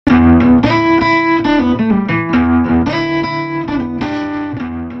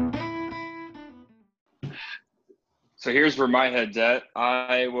So here's where my head's at.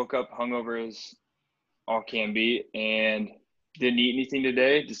 I woke up hungover as all can be and didn't eat anything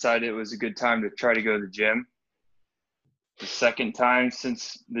today. Decided it was a good time to try to go to the gym. The second time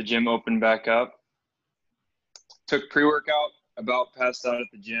since the gym opened back up. Took pre-workout, about passed out at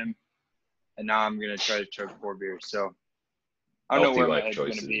the gym, and now I'm going to try to chug 4 beers. So I don't know where my head's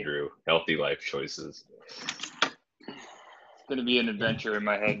going to be. Drew. Healthy life choices. It's going to be an adventure in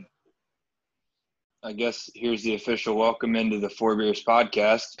my head. I guess here's the official welcome into the 4 Beers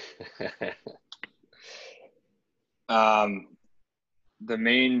podcast. The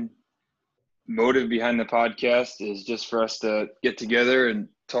main motive behind the podcast is just for us to get together and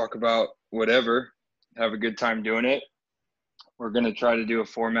talk about whatever, have a good time doing it. We're going to try to do a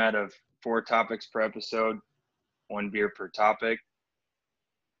format of 4 topics per episode, 1 beer per topic.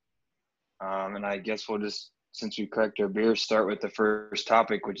 And I guess we'll just, since we cracked our beer, start with the first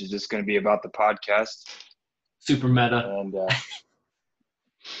topic, which is just going to be about the podcast. Super meta. And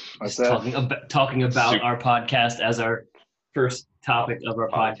what's that? Talking about our podcast as our first topic of our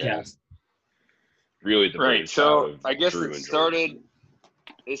podcast. Really the right. So I guess it started,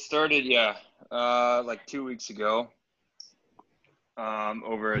 like 2 weeks ago,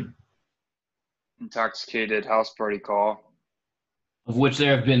 over an intoxicated house party call. Of which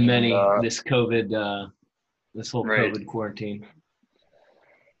there have been many this COVID, this whole COVID quarantine.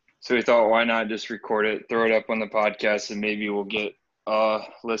 So we thought, why not just record it, throw it up on the podcast, and maybe we'll get a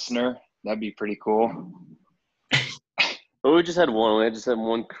listener. That'd be pretty cool. Well, we just had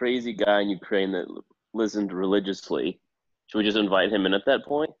one crazy guy in Ukraine that listened religiously. Should we just invite him in at that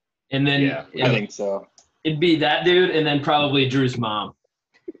point? And then I think so. It'd be that dude, and then probably Drew's mom.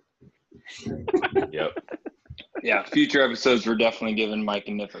 Yep. Yeah, future episodes, we're definitely giving Mike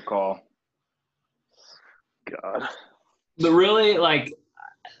and Niff a call. God. But really, like,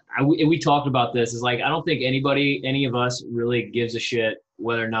 we talked about this. Is like, I don't think any of us really gives a shit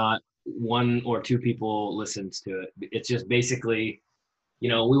whether or not 1 or 2 people listens to it. It's just basically, we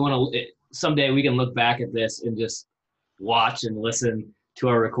want to, someday we can look back at this and just watch and listen to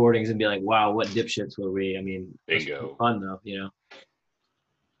our recordings and be like, wow, what dipshits were we? I mean, bingo. Fun though,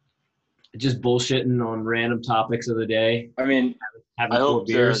 Just bullshitting on random topics of the day. I mean, having I 4 hope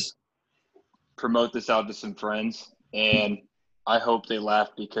beers. to promote this out to some friends, and I hope they laugh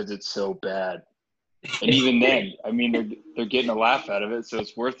because it's so bad. And even then, I mean, they're getting a laugh out of it, so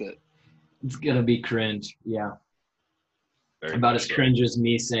it's worth it. It's gonna be cringe, yeah. Very About as cringe as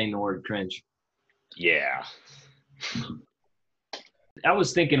me saying the word cringe. Yeah. I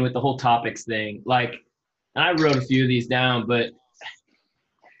was thinking with the whole topics thing, like, I wrote a few of these down, but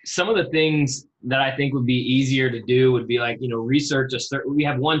some of the things that I think would be easier to do would be like, research we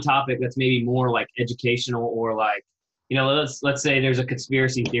have one topic that's maybe more like educational, or like, let's say there's a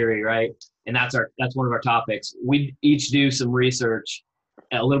conspiracy theory, right? And that's one of our topics. We each do some research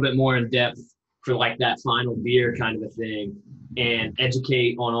a little bit more in depth for like that final beer kind of a thing, and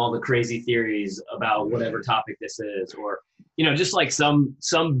educate on all the crazy theories about whatever topic this is, or, just like some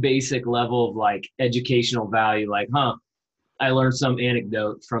basic level of like educational value, like, I learned some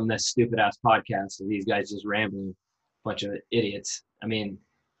anecdote from this stupid ass podcast of these guys just rambling, bunch of idiots. I mean,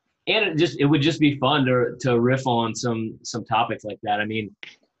 and it would just be fun to riff on some topics like that. I mean,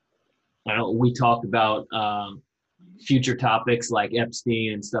 we talked about future topics like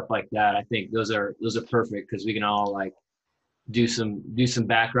Epstein and stuff like that. I think those are perfect because we can all like do some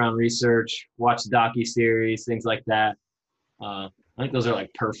background research, watch docu-series, things like that. I think those are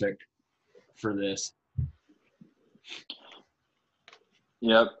like perfect for this.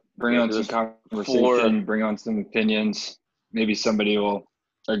 Yep. Bring on some conversation, bring on some opinions. Maybe somebody will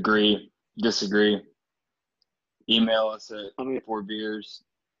agree, disagree. Email us at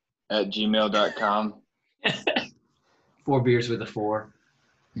 4beers@gmail.com. 4 beers with a 4.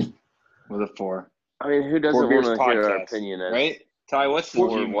 With a 4. I mean, who doesn't want to hear our opinion? Right? Ty, what's the 4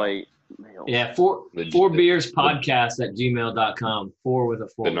 Gmail? white males? Yeah, 4 beers podcast@gmail.com. 4 with a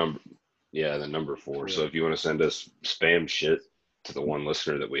 4. The number 4. So if you want to send us spam shit to the one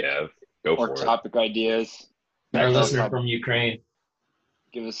listener that we have, go for it. Or topic ideas. Our listener from Ukraine.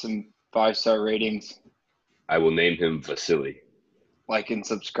 Give us some 5-star ratings. I will name him Vasily. Like and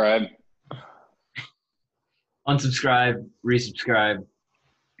subscribe. Unsubscribe, resubscribe.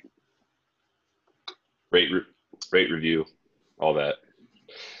 Rate, review, all that.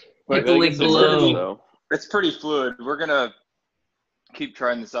 Hit the link below. It's pretty fluid. We're going to keep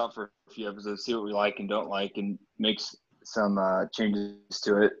trying this out for a few episodes, see what we like and don't like, and make some changes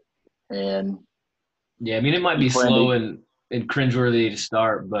to it. And yeah, I mean, it might be slow and cringeworthy to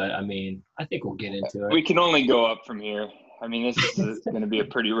start, but I mean, I think we'll get into it. We can only go up from here. I mean, this is going to be a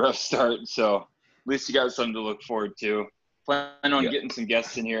pretty rough start. So least you got something to look forward to. Plan on Yeah. getting some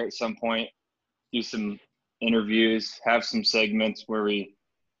guests in here at some point, do some interviews, have some segments where we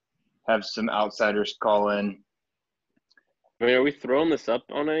have some outsiders call in. I mean, are we throwing this up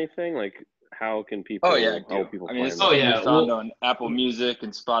on anything? Like, how can people? Oh yeah, how will people I mean, find it's this? can be yeah, found well- on Apple Music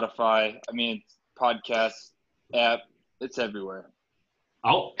and Spotify. I mean, podcast app, it's everywhere.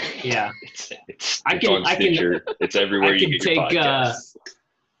 Oh, yeah. It's I can- on Stitcher. It's everywhere I you can get your take, podcasts.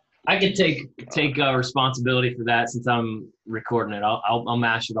 I can take responsibility for that since I'm recording it. I'll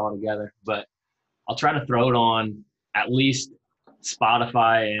mash it all together, but I'll try to throw it on at least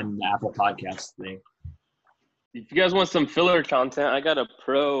Spotify and the Apple Podcasts thing. If you guys want some filler content, I got a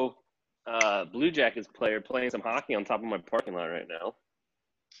pro Blue Jackets player playing some hockey on top of my parking lot right now.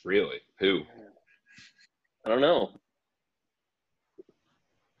 Really? Who? I don't know.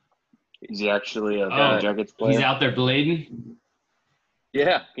 Is he actually a Oh, Jackets player? He's out there blading.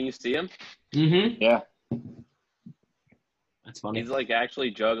 Yeah, can you see him? Mm-hmm. Yeah. That's funny. He's like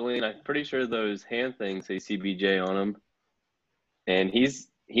actually juggling. I'm pretty sure those hand things say CBJ on him, and he's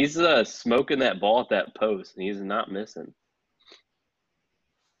smoking that ball at that post, and he's not missing.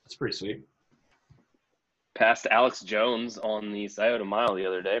 That's pretty sweet. Passed Alex Jones on the Scioto Mile the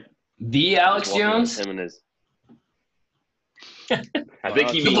other day. The Alex Walking with Jones? him and his. I think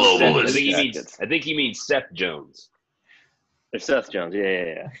he The means. globalist. I think he means Seth Jones. Or Seth Jones,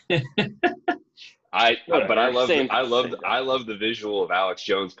 yeah. But I love Same- I love same I love the visual of Alex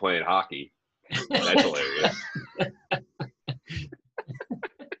Jones playing hockey. That's hilarious.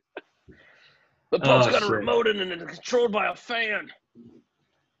 The puck's Oh, got a shit. remote in it and it's controlled by a fan.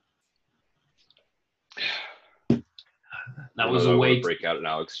 That was a We'll way. break out an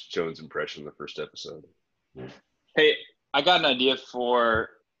Alex Jones impression in the first episode. Hey, I got an idea for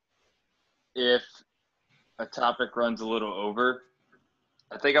if a topic runs a little over.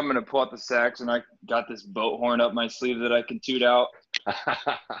 I think I'm going to pull out the sax, and I got this boat horn up my sleeve that I can toot out.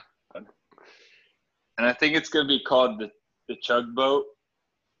 And I think it's going to be called the chug boat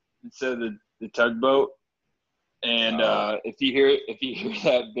instead of the tugboat. And if you hear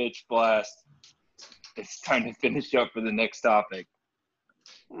that bitch blast, it's time to finish up for the next topic.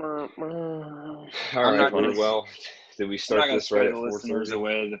 All I'm right, not gonna- well, did we I'm start not going to this right scare at the listeners 4:30?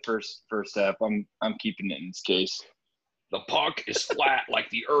 away the first step. I'm keeping it in its case. The puck is flat like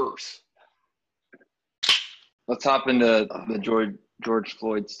the earth. Let's hop into the George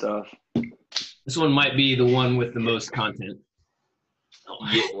Floyd stuff. This one might be the one with the most content.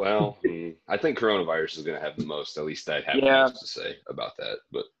 Yeah, well, I think coronavirus is going to have the most. At least I'd have Yeah. most to say about that.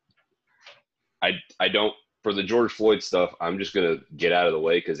 But I don't. For the George Floyd stuff, I'm just going to get out of the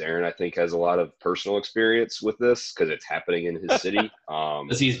way because Aaron, I think, has a lot of personal experience with this because it's happening in his city.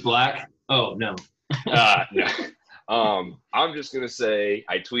 Because he's black? Oh, no. No. I'm just going to say,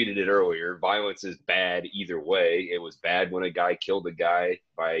 I tweeted it earlier, violence is bad either way. It was bad when a guy killed a guy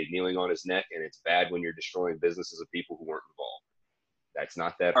by kneeling on his neck, and it's bad when you're destroying businesses of people who weren't involved. That's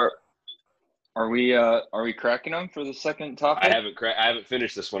not that hard. Are we cracking them for the second topic? I haven't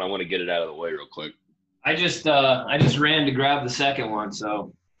finished this one. I want to get it out of the way real quick. I just ran to grab the second one,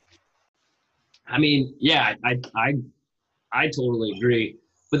 so I mean, yeah, I totally agree.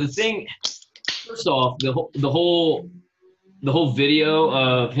 But the thing, first off, the whole video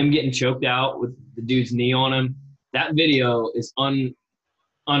of him getting choked out with the dude's knee on him, that video is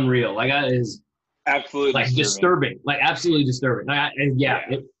unreal. Like that is Absolutely like disturbing, like absolutely disturbing. I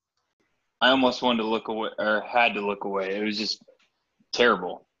almost wanted to look away or had to look away. It was just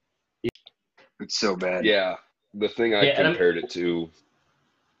terrible. It's so bad. Yeah. The thing I Yeah, and compared it to,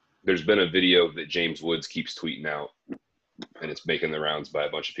 there's been a video that James Woods keeps tweeting out, and it's making the rounds by a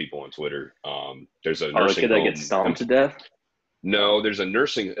bunch of people on Twitter. There's a The nursing kid that home. gets stomped to death. No, there's a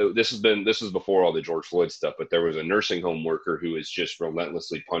nursing. This was before all the George Floyd stuff, but there was a nursing home worker who is just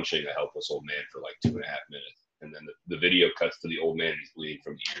relentlessly punching a helpless old man for like 2.5 minutes, and then the video cuts to the old man and he's bleeding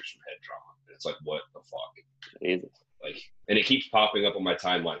from ears from head trauma. And it's like, what the fuck? Jesus. Like, and it keeps popping up on my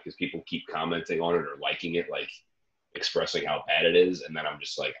timeline because people keep commenting on it or liking it, like expressing how bad it is, and then I'm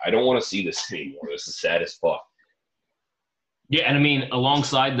just like, I don't want to see this anymore. This is sad as fuck. Yeah, and I mean,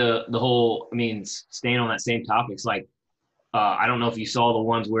 alongside the whole, I mean, staying on that same topic, it's like, I don't know if you saw the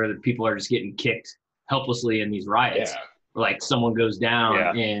ones where the people are just getting kicked helplessly in these riots. Yeah. Like someone goes down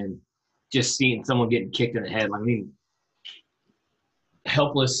Yeah. and just seeing someone getting kicked in the head. Like, I mean,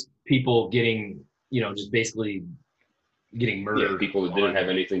 helpless people getting, just basically getting murdered. Yeah, people that didn't have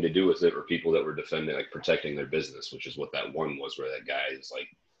anything to do with it, or people that were defending, like protecting their business, which is what that one was, where that guy is like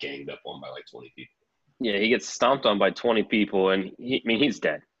ganged up on by like 20 people. Yeah, he gets stomped on by 20 people, and he's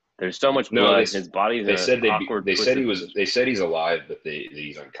dead. There's so much No, blood. they- His body's They said awkward. they said he twisted was. They said he's alive, but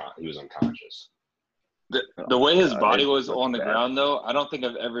he was unconscious. The way his God, body it was looks on the bad. ground, though, I don't think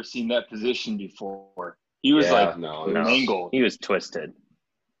I've ever seen that position before. He was Yeah, no, it was- mangled. He was twisted.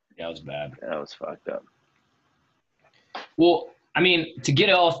 Yeah, it was bad. That was fucked up. Well, I mean, to get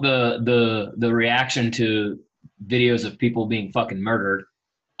off the reaction to videos of people being fucking murdered,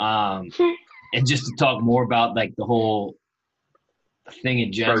 and just to talk more about like the whole thing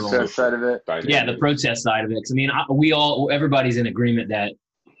in general. Protest side of it. Yeah, the protest side of it. 'Cause, I mean, everybody's in agreement that,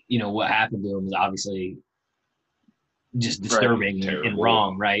 you know, what happened to him is obviously just disturbing and Terrible.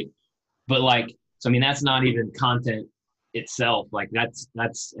 wrong, right? But like, so I mean, that's not even content itself. Like that's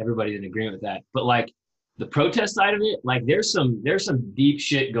everybody's in agreement with that. But like the protest side of it, like there's some deep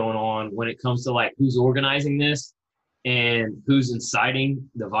shit going on when it comes to like who's organizing this and who's inciting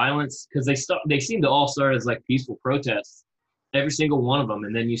the violence, because they seem to all start as like peaceful protests, every single one of them,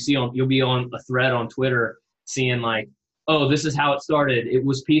 and then you'll be on a thread on Twitter seeing like, oh, this is how it started, it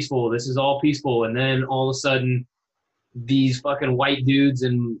was peaceful, this is all peaceful, and then all of a sudden these fucking white dudes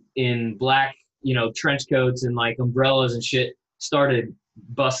in black, you know, trench coats and like umbrellas and shit started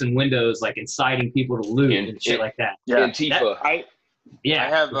busting windows, like inciting people to loot and shit like that. Yeah. Antifa. I Yeah.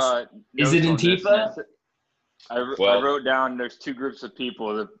 have Is it notes on this. Antifa? I wrote down there's two groups of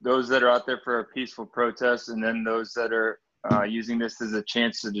people: those that are out there for a peaceful protest, and then those that are using this as a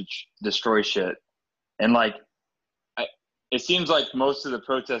chance to destroy shit. And like, it seems like most of the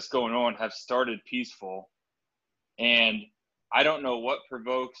protests going on have started peaceful, and I don't know what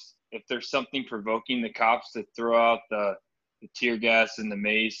provokes, if there's something provoking the cops to throw out the tear gas and the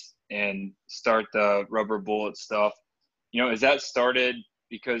mace and start the rubber bullet stuff. You know, is that started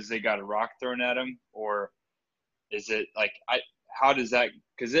because they got a rock thrown at them, or is it like how does that?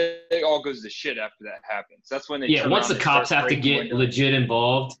 Because it all goes to shit after that happens. That's when they once the cops have to get legit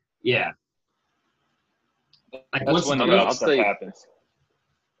involved. Yeah. Like That's when the I'll rough stuff say- happens.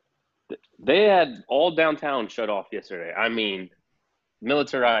 They had all downtown shut off yesterday. I mean,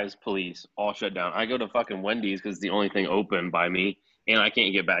 militarized police all shut down. I go to fucking Wendy's because it's the only thing open by me, and I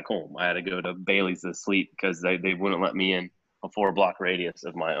can't get back home. I had to go to Bailey's to sleep because they wouldn't let me in a 4-block radius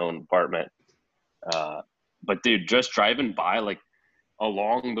of my own apartment. But dude, just driving by, like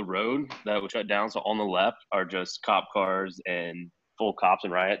along the road that was shut down, so on the left are just cop cars and full cops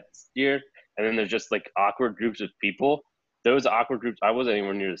and riot gear, and then there's just like awkward groups of people. Those awkward groups, I wasn't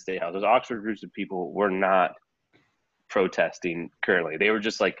anywhere near the State House. Those awkward groups of people were not protesting currently. They were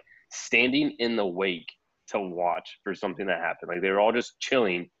just like standing in the wake to watch for something that happened. Like they were all just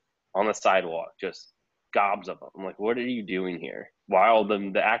chilling on the sidewalk, just gobs of them. I'm like, what are you doing here? While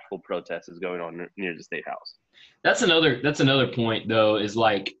the actual protest is going on near the State House. That's another point though, is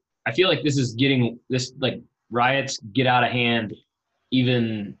like, I feel like this like riots get out of hand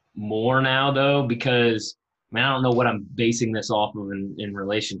even more now though, because I mean, I don't know what I'm basing this off of in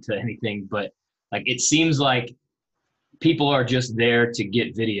relation to anything, but like, it seems like people are just there to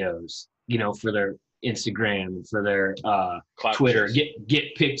get videos, you know, for their Instagram, for their Twitter,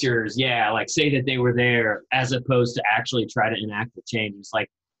 get pictures. Yeah. Like say that they were there as opposed to actually try to enact the change. It's like,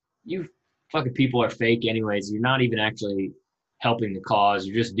 you fucking people are fake anyways. You're not even actually helping the cause.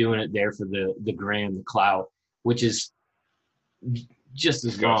 You're just doing it there for the gram, the clout, which is just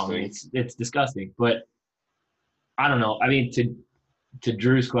as wrong. It's disgusting. But I don't know. I mean, to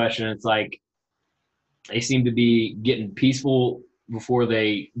Drew's question, it's like they seem to be getting peaceful before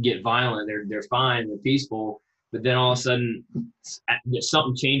they get violent. They're fine. They're peaceful. But then all of a sudden,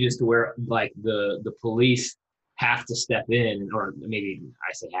 something changes to where like the police have to step in, or maybe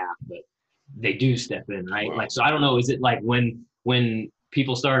I say half, but they do step in, right? Wow. Like, so I don't know. Is it like when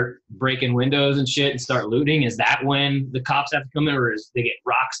people start breaking windows and shit and start looting? Is that when the cops have to come in, or is they get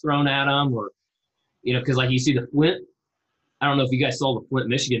rocks thrown at them, or you know? Because like you see the Flint. I don't know if you guys saw the Flint,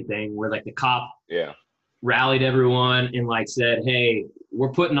 Michigan thing where like the cop rallied everyone and like said, hey,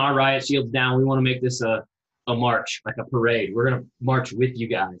 we're putting our riot shields down. We want to make this a march, like a parade. We're going to march with you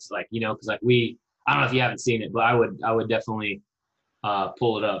guys. Like, you know, cause like I don't know if you haven't seen it, but I would definitely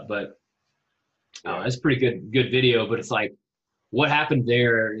pull it up, but it's a pretty good video, but it's like what happened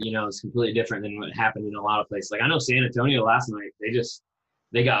there, you know, is completely different than what happened in a lot of places. Like I know San Antonio last night,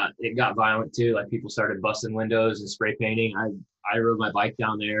 it got violent too. Like people started busting windows and spray painting. I rode my bike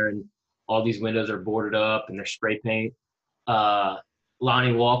down there and all these windows are boarded up and they're spray paint.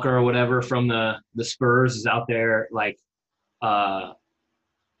 Lonnie Walker or whatever from the Spurs is out there like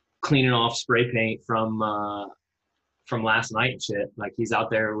cleaning off spray paint from last night and shit. Like he's out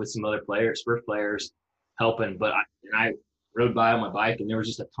there with some other players, Spurs players helping. But I rode by on my bike and there was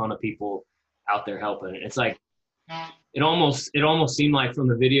just a ton of people out there helping. It's like it almost seemed like from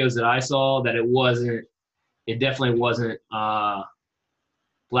the videos that I saw that it definitely wasn't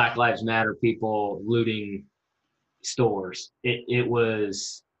Black Lives Matter people looting stores. It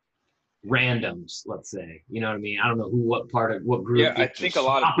was randoms, let's say. You know what I mean? I don't know what group. Yeah, I think a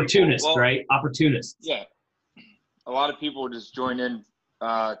lot of opportunists, people, right? Opportunists. Yeah, a lot of people just join in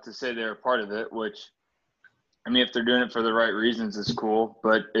to say they're a part of it, which, I mean, if they're doing it for the right reasons, it's cool.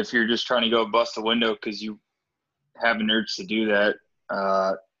 But if you're just trying to go bust a window because you have an urge to do that,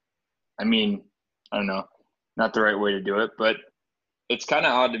 I mean, I don't know, not the right way to do it. But it's kind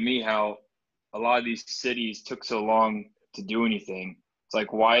of odd to me how a lot of these cities took so long to do anything. It's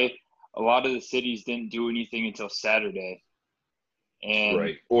like, why a lot of the cities didn't do anything until Saturday. And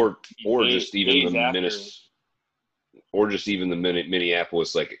right. Or just even the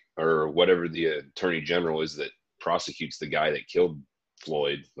Minneapolis, like, or whatever the attorney general is that prosecutes the guy that killed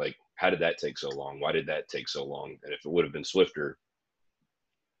Floyd. Like, how did that take so long? Why did that take so long? And if it would have been swifter,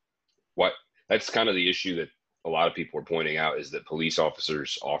 what? That's kind of the issue that a lot of people are pointing out, is that police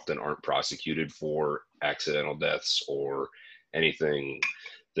officers often aren't prosecuted for accidental deaths or anything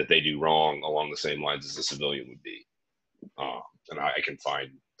that they do wrong along the same lines as a civilian would be. And I can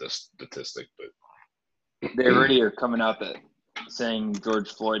find the statistic, but they already are coming out that saying George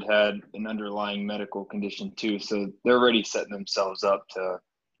Floyd had an underlying medical condition too. So they're already setting themselves up to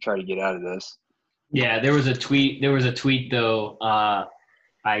try to get out of this. Yeah, there was a tweet though. I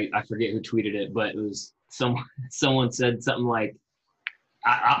forget who tweeted it, but it was someone said something like,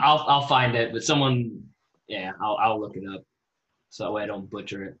 I'll find it, but someone, yeah, I'll look it up so that way I don't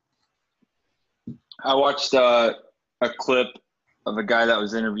butcher it. I watched a clip of a guy that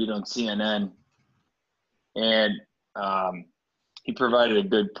was interviewed on CNN, and he provided a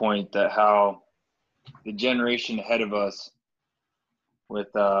good point that how the generation ahead of us with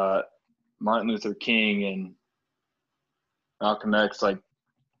Martin Luther King and Malcolm X, like,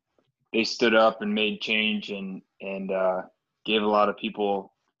 they stood up and made change and gave a lot of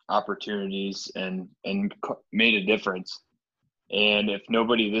people opportunities and made a difference. And if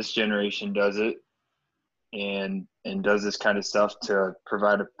nobody this generation does it and does this kind of stuff to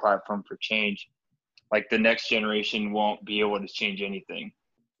provide a platform for change, like, the next generation won't be able to change anything.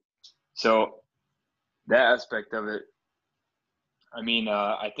 So that aspect of it, I mean,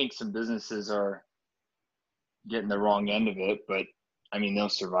 I think some businesses are getting the wrong end of it, but I mean, they'll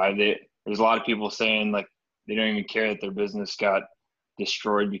survive it. There's a lot of people saying, like, they don't even care that their business got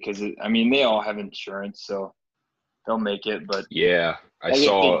destroyed because I mean, they all have insurance, so they'll make it. But yeah, I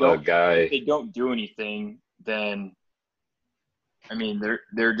saw a guy. If they don't do anything, then I mean,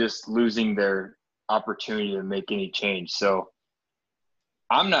 they're just losing their opportunity to make any change. So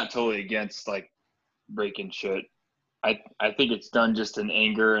I'm not totally against, like, breaking shit. I think it's done just in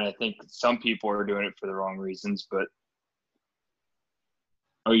anger, and I think some people are doing it for the wrong reasons. But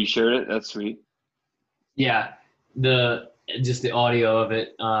oh, you shared it? That's sweet. Yeah, the audio of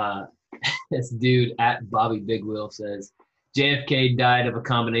it. This dude at Bobby Big Wheel says JFK died of a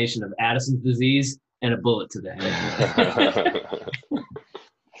combination of Addison's disease and a bullet to the head.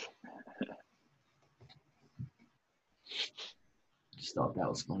 Just thought that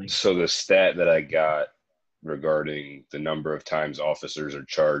was funny. So the stat that I got regarding the number of times officers are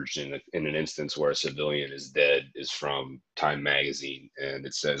charged in an instance where a civilian is dead is from Time Magazine, and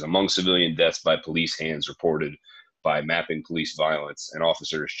it says, among civilian deaths by police hands reported by Mapping Police Violence, an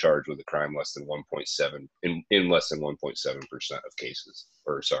officer is charged with a crime less than 1.7 in less than 1.7% of cases.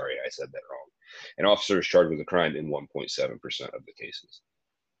 Or sorry, I said that wrong. An officer is charged with a crime in 1.7% of the cases.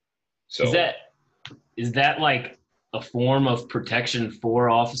 So is that like a form of protection for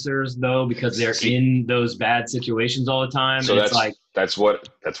officers though, because they're in those bad situations all the time? So that's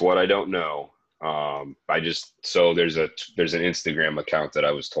what I don't know. There's an Instagram account that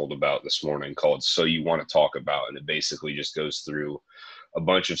I was told about this morning called So You Want to Talk About, and it basically just goes through a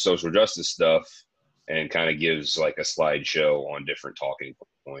bunch of social justice stuff and kind of gives like a slideshow on different talking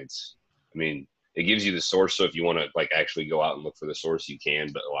points. I mean, it gives you the source, so if you want to like actually go out and look for the source, you can,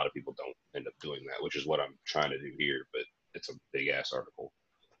 but a lot of people don't end up doing that, which is what I'm trying to do here, but it's a big ass article.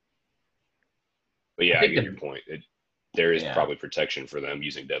 But yeah, I get your point. There is probably protection for them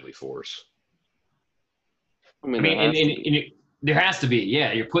using deadly force. I mean, there has to be.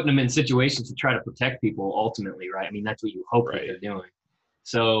 Yeah, you're putting them in situations to try to protect people ultimately, right? I mean, that's what you hope that they're doing.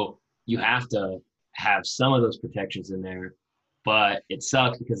 So you have to have some of those protections in there, but it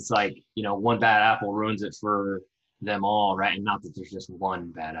sucks because it's like, you know, one bad apple ruins it for them all, right? And not that there's just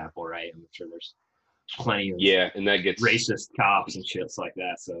one bad apple, right? I'm sure there's plenty of and that gets racist cops and shits like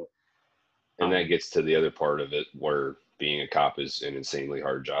that. So, and that gets to the other part of it, where being a cop is an insanely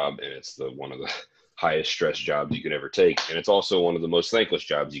hard job, and it's one of the highest stress jobs you can ever take. And it's also one of the most thankless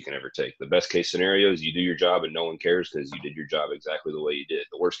jobs you can ever take. The best case scenario is you do your job and no one cares because you did your job exactly the way you did.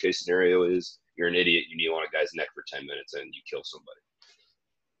 The worst case scenario is you're an idiot, you kneel on a guy's neck for 10 minutes and you kill somebody.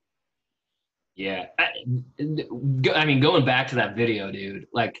 Yeah. I mean, going back to that video, dude,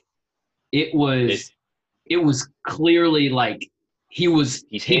 like it was clearly like he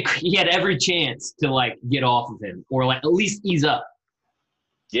had every chance to like get off of him or like at least ease up.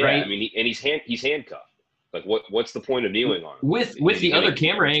 Yeah, right? I mean, he's handcuffed. Like, what's the point of kneeling on him? With the other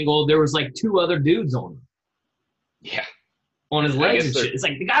camera angle, there was like 2 other dudes on him. Yeah. On his legs and shit. It's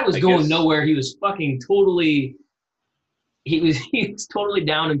like the guy was going nowhere. He was fucking totally. He was totally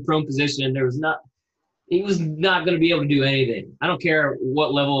down in prone position. He was not going to be able to do anything. I don't care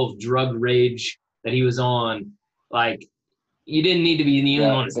what level of drug rage that he was on. Like, you didn't need to be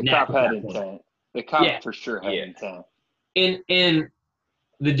kneeling on his neck. The cop had intent. The cop for sure had intent. And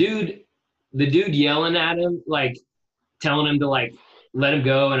the dude yelling at him, like telling him to like let him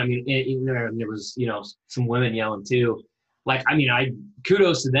go. And I mean, there was, some women yelling too. Like, I mean,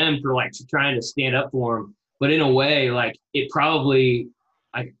 kudos to them for like trying to stand up for him. But in a way, like it probably,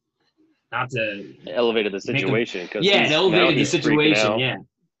 like, not to elevated the situation. It elevated the situation. Yeah.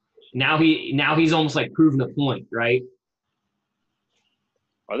 Now he's almost like proving a point, right?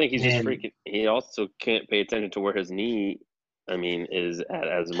 I think he's just freaking. He also can't pay attention to where his knee, is at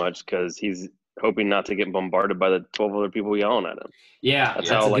as much because he's hoping not to get bombarded by the 12 other people yelling at him. Yeah, that's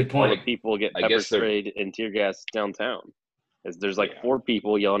how like all the people get pepper sprayed and tear gas downtown. There's like 4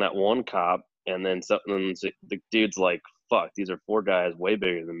 people yelling at one cop, and then the dude's like, "Fuck, these are 4 guys way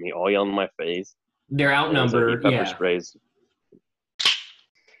bigger than me, all yelling in my face." They're outnumbered. Pepper sprays.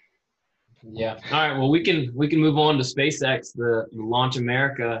 Yeah. All right. Well, we can move on to SpaceX, the Launch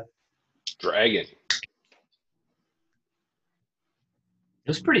America Dragon. It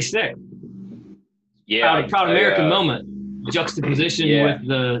was pretty sick. Yeah. Proud American moment. Juxtaposition with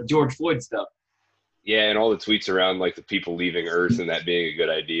the George Floyd stuff. Yeah, and all the tweets around like the people leaving Earth and that being a good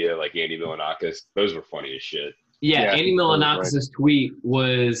idea, like Andy Milonakis, those were funny as shit. Yeah, Andy Milonakis' tweet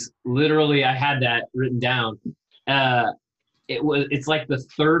was literally, I had that written down. It's like the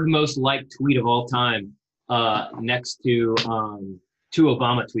 3rd most liked tweet of all time, next to 2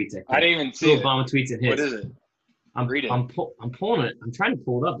 Obama tweets. I didn't even see 2 Obama tweets and his. What is it? I'm pulling it. I'm trying to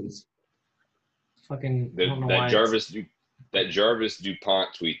pull it up. It's fucking. That Jarvis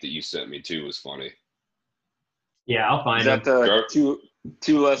DuPont tweet that you sent me too was funny. Yeah, I'll find it. Is that the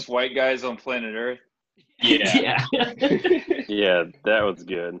two less white guys on planet Earth? Yeah. Yeah, that was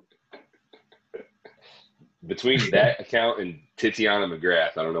good. Between that account and Titiana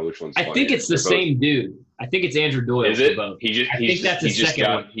McGrath, I don't know which one's funnier. I think it's the same dude. I think it's Andrew Doyle. Is it? I think that's the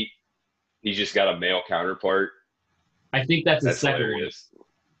second one. He just got a male counterpart. I think that's the second hilarious. One.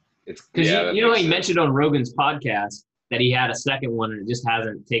 Because he sense. mentioned on Rogan's podcast that he had a second one and it just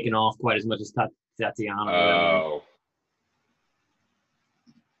hasn't taken off quite as much as Tatiana. Oh.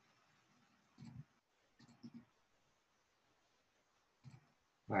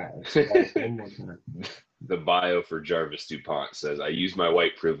 All right, let's try one more time. The bio for Jarvis DuPont says, "I use my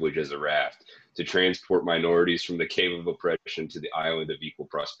white privilege as a raft to transport minorities from the cave of oppression to the island of equal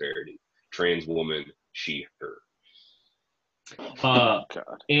prosperity. Trans woman, she, her."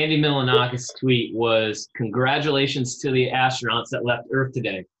 Andy Milonakis' tweet was, "Congratulations to the astronauts that left Earth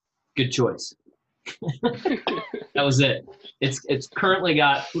today. Good choice." That was it. It's currently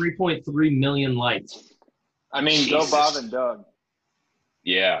got 3.3 million likes. I mean, Jesus. Go Bob and Doug.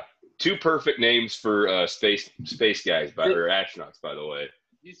 Yeah, 2 perfect names for space guys, or astronauts, by the way.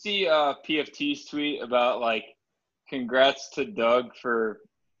 You see PFT's tweet about like, congrats to Doug for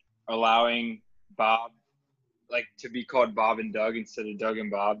allowing Bob, like, to be called Bob and Doug instead of Doug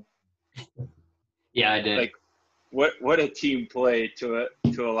and Bob. Yeah, I did. Like, what a team play to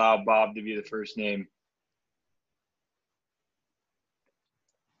allow Bob to be the first name.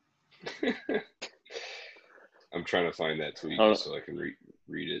 I'm trying to find that tweet so I can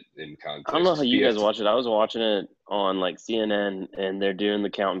read it in context. I don't know how you guys watch it. I was watching it on like CNN and they're doing the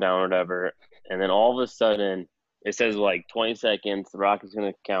countdown or whatever. And then all of a sudden it says like 20 seconds, the rock is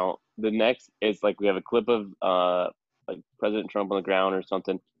going to count. The next is like we have a clip of like President Trump on the ground or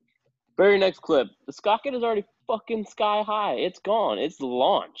something. Very next clip, the rocket is already fucking sky high. It's gone. It's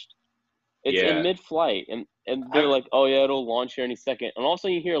launched. It's in mid-flight. And they're like, oh yeah, it'll launch here any second. And all of a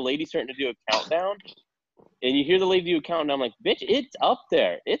sudden you hear a lady starting to do a countdown. And you hear the lady do a countdown, I'm like, bitch, it's up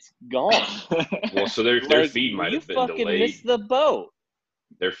there. It's gone. Well, so their feed might have been delayed. You fucking missed the boat.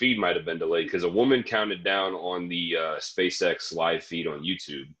 Their feed might have been delayed because a woman counted down on the SpaceX live feed on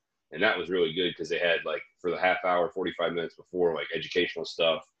YouTube. And that was really good because they had, like, for the half hour, 45 minutes before, like, educational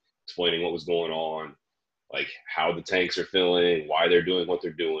stuff. explaining what was going on, like how the tanks are filling, why they're doing what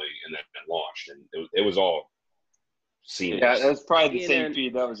they're doing, and then it launched. And it was all seamless. Yeah, that's probably the same CNN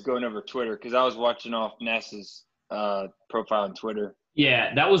feed that was going over Twitter because I was watching off NASA's profile on Twitter.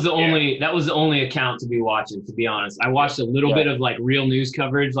 Yeah, that was the only account to be watching, to be honest. I watched a little bit of like real news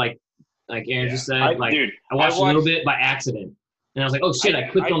coverage, like Aaron just said. I watched a little bit by accident. And I was like, oh shit, I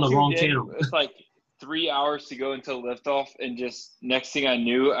clicked on the wrong channel. It's like 3 hours to go until liftoff, and just next thing I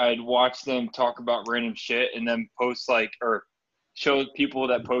knew, I'd watch them talk about random shit and then post or show people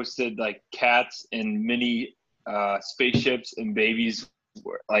that posted like cats and mini spaceships and babies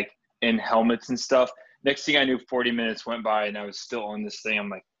like in helmets and stuff. Next thing I knew, 40 minutes went by and I was still on this thing. I'm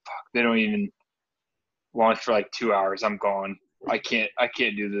like, fuck, they don't even launch for like 2 hours. I'm gone. I can't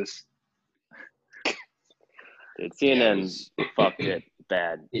do this. Dude, CNN fucked it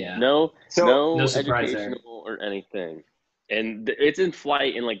bad. Yeah. No surprise educational or anything. And it's in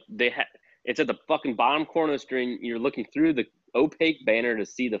flight, and like it's at the fucking bottom corner of the screen. You're looking through the opaque banner to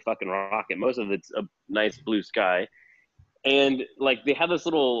see the fucking rocket. Most of it's a nice blue sky. And like they have this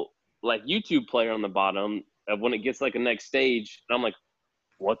little like YouTube player on the bottom of when it gets like a next stage. And I'm like,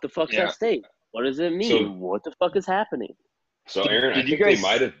 what the fuck's that stage? What does it mean? So, what the fuck is happening? So Aaron, I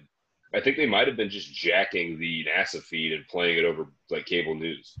think they might have been just jacking the NASA feed and playing it over like cable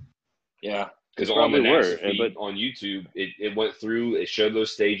news. Yeah. Because on the NASA feed on YouTube, it went through, it showed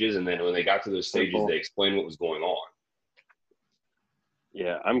those stages, and then when they got to those stages, they explained what was going on.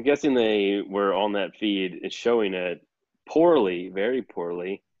 Yeah, I'm guessing they were on that feed showing it poorly, very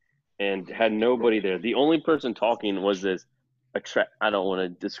poorly, and had nobody there. The only person talking was this I don't want to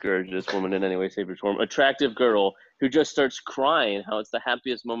discourage this woman in any way, shape, or form. Attractive girl who just starts crying how it's the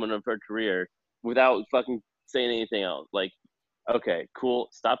happiest moment of her career without fucking saying anything else. Like, okay, cool.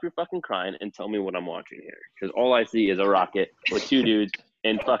 Stop your fucking crying and tell me what I'm watching here. Because all I see is a rocket with two dudes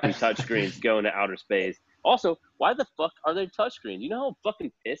and fucking touchscreens going to outer space. Also, why the fuck are they touchscreens? You know how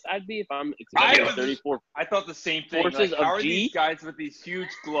fucking pissed I'd be if I'm expecting 34. I thought the same thing. Like, how are these guys with these huge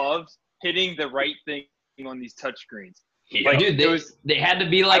gloves hitting the right thing on these touchscreens? Yeah. Like, dude, they had to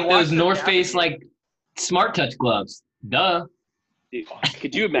be like those North Face like Smart Touch gloves. Duh. Dude,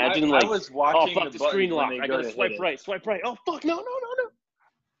 could you imagine I was watching the screen lock. I gotta swipe right. Oh fuck, no.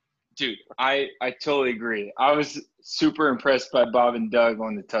 Dude, I totally agree. I was super impressed by Bob and Doug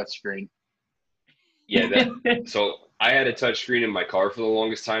on the touchscreen. Yeah, so I had a touchscreen in my car for the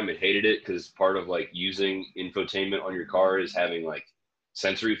longest time and hated it because part of like using infotainment on your car is having like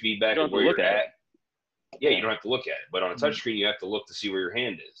sensory feedback of where you're at. Yeah, you don't have to look at it. But on a touchscreen, you have to look to see where your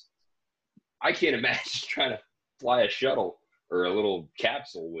hand is. I can't imagine trying to fly a shuttle or a little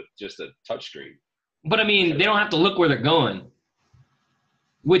capsule with just a touchscreen. But, I mean, they don't have to look where they're going.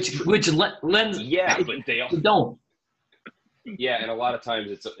 Which lends – yeah, but they don't. Yeah, and a lot of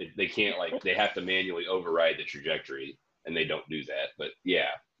times they can't, like, they have to manually override the trajectory, and they don't do that. But, yeah,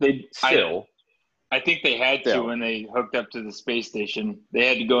 I think they had to when they hooked up to the space station. They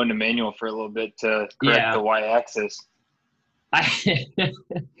had to go into manual for a little bit to correct the y-axis. I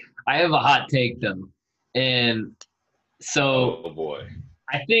have a hot take, though. And so oh, boy.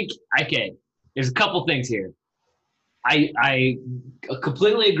 I think, okay, there's a couple things here. I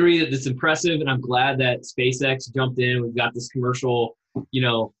completely agree that it's impressive, and I'm glad that SpaceX jumped in. We've got this commercial,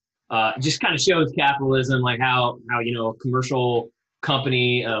 just kind of shows capitalism, like how a commercial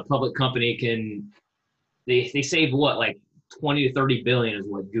company, a public company can – they save what, like 20 to 30 billion is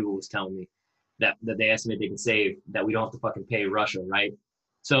what Google was telling me that they estimate they can save, that we don't have to fucking pay Russia, right?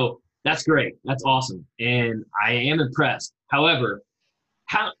 So that's great. That's awesome. And I am impressed. However,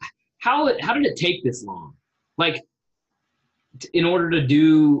 how did it take this long? Like, in order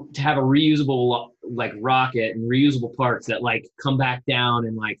to have a reusable like rocket and reusable parts that like come back down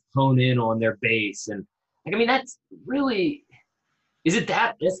and like hone in on their base, and like, I mean, that's really,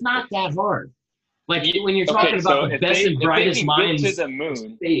 it's not that hard. Like when you're talking about the best and brightest minds to the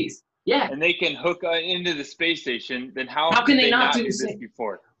moon, space, yeah, and they can hook into the space station, then how can they not do this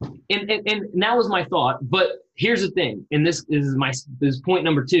before? And that was my thought. But here's the thing, and this is point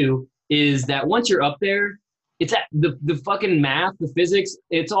number 2, is that once you're up there, it's at the fucking math, the physics,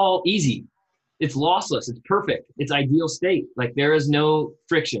 it's all easy. It's lossless. It's perfect. It's ideal state. Like there is no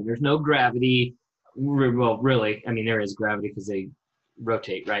friction. There's no gravity. Well, really, I mean, there is gravity because they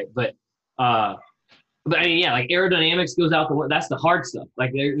rotate, right? But I mean, yeah, like aerodynamics goes out the window. That's the hard stuff.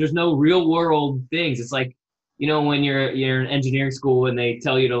 Like there's no real world things. It's like, when you're in engineering school and they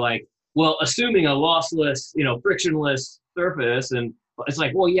tell you to like, well, assuming a lossless, frictionless surface, and it's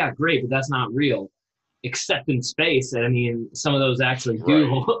like, well, yeah, great, but that's not real. Except in space, and I mean, some of those actually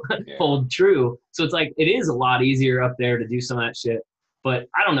do hold true. So it's like it is a lot easier up there to do some of that shit. But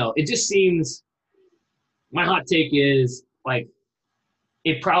I don't know. It just seems – my hot take is, like,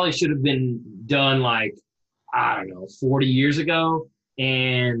 it probably should have been done, like, I don't know, 40 years ago,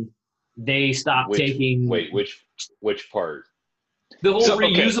 and they stopped taking – Wait, which part? The whole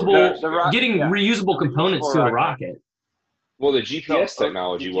reusable – getting reusable components to a rocket. Well, the GPS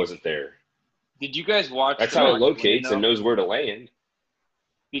technology wasn't there. Did you guys watch? That's how it locates and knows where to land.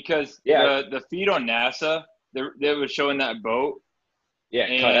 Because the feed on NASA, they was showing that boat. Yeah,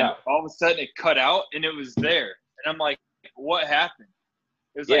 and cut out. All of a sudden it cut out and it was there. And I'm like, what happened?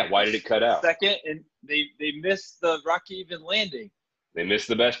 It was why did it cut out? Second, and they missed the rocket even landing. They missed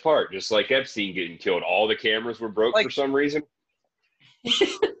the best part, just like Epstein getting killed. All the cameras were broke for some reason.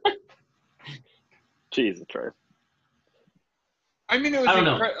 Jesus Christ. I mean, it was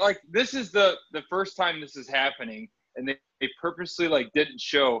incredible. Like, this is the first time this is happening, and they purposely, like, didn't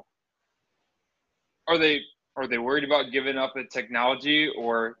show. Are they worried about giving up a technology,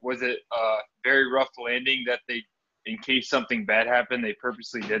 or was it a very rough landing that they, in case something bad happened, they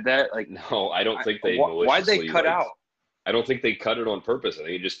purposely did that? Like, no, I don't think they. Why'd they cut out? I don't think they cut it on purpose. I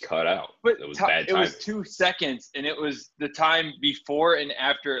think it just cut out. But it was bad timing. It was 2 seconds, and it was the time before and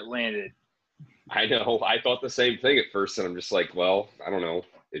after it landed. I know. I thought the same thing at first, and I'm just like, well, I don't know.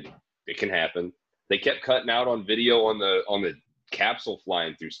 It can happen. They kept cutting out on video on the capsule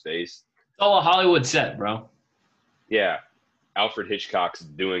flying through space. It's all a Hollywood set, bro. Yeah, Alfred Hitchcock's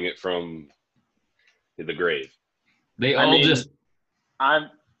doing it from the grave. I'm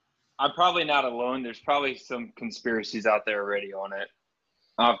probably not alone. There's probably some conspiracies out there already on it.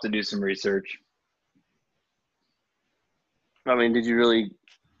 I'll have to do some research. I mean, does it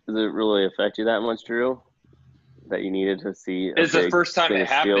really affect you that much, Drew? That you needed to see? It's the first time it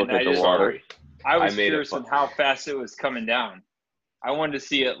happened. I was curious on how fast it was coming down. I wanted to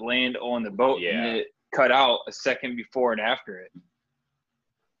see it land on the boat, and it cut out a second before and after it.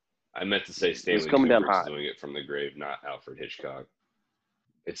 I meant to say Stanley Kubrick's doing it from the grave, not Alfred Hitchcock.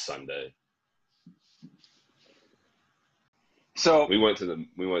 It's Sunday. So we went to the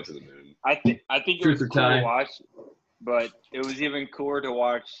moon. I think it was cool to watch, but it was even cooler to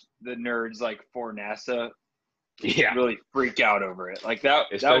watch the nerds like for NASA really freak out over it. Like that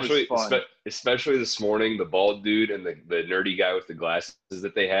was fun. Especially this morning, the bald dude and the nerdy guy with the glasses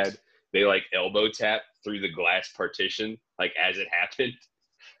that they had, they like elbow tapped through the glass partition like as it happened.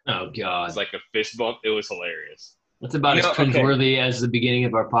 Oh God. It was like a fist bump. It was hilarious. That's about as cringeworthy as the beginning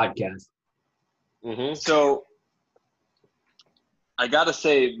of our podcast. Mm-hmm. So I got to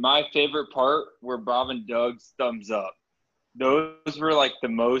say, my favorite part were Bob and Doug's thumbs up. Those were like the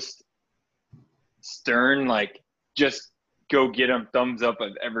most stern, like just go get them thumbs up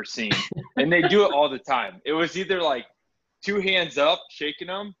I've ever seen. And they do it all the time. It was either like 2 hands up, shaking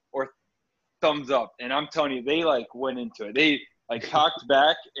them, or thumbs up. And I'm telling you, they like went into it. They like cocked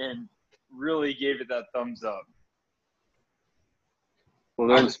back and really gave it that thumbs up. Well,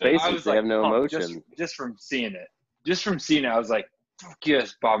 they're in space. They have no emotion. Just from seeing it. I was like, fuck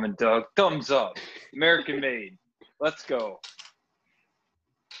yes, Bob and Doug. Thumbs up. American made. Let's go.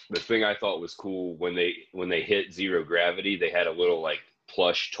 The thing I thought was cool when they hit zero gravity, they had a little like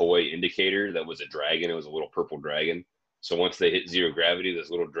plush toy indicator that was a dragon. It was a little purple dragon. So once they hit zero gravity, this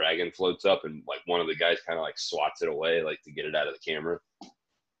little dragon floats up and like one of the guys kind of like swats it away, like to get it out of the camera.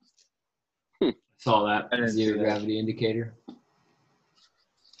 Saw that zero gravity indicator.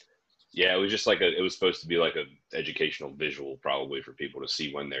 Yeah, it was just like it was supposed to be like a educational visual probably for people to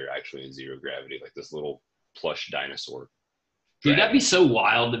see when they're actually in zero gravity, like this little plush dinosaur. Dude, that'd be so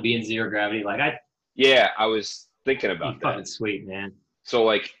wild to be in zero gravity. I was thinking about that. Fucking sweet, man. So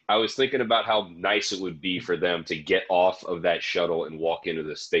like I was thinking about how nice it would be for them to get off of that shuttle and walk into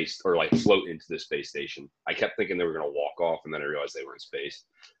the space or like float into the space station. I kept thinking they were going to walk off and then I realized they were in space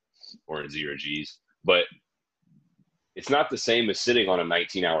or in zero G's. But it's not the same as sitting on a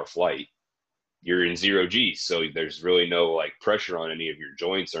 19-hour flight. You're in zero G's, so there's really no like pressure on any of your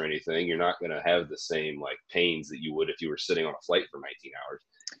joints or anything. You're not going to have the same like pains that you would if you were sitting on a flight for 19 hours.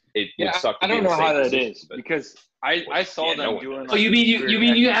 It would suck. I don't know how that is because I saw them doing. Oh, you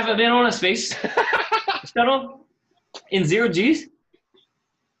mean you haven't been on a space shuttle in zero G's?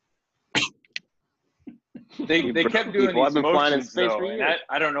 They kept doing these motions though, and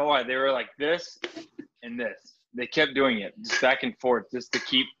I don't know why. They were like this and this. They kept doing it just back and forth just to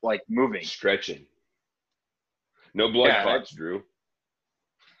keep like moving. Stretching. No blood clots, Drew.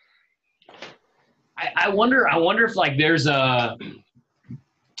 I wonder if like there's a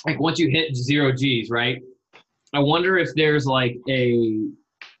like once you hit zero G's, right? I wonder if there's like a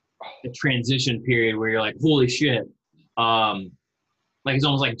transition period where you're like, holy shit. Like it's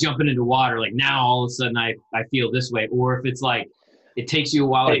almost like jumping into water. Like now all of a sudden I feel this way. Or if it's like it takes you a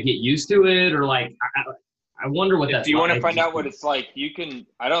while to get used to it, or like I wonder what that's If you like. want to find out what it's like, you can.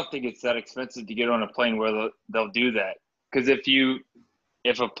 I don't think it's that expensive to get on a plane where they'll do that. Because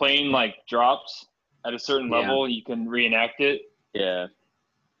if a plane like drops at a certain level, you can reenact it. Yeah.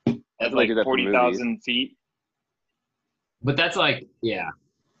 At like 40,000 feet. But that's like, yeah.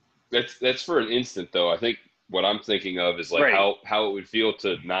 That's for an instant though. I think what I'm thinking of is like Right. how it would feel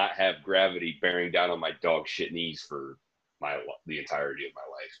to not have gravity bearing down on my dog shit knees for the entirety of my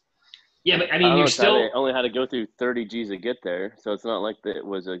life. Yeah, but I I mean, don't know, you're Ty, still. they only had to go through 30 G's to get there, so it's not like it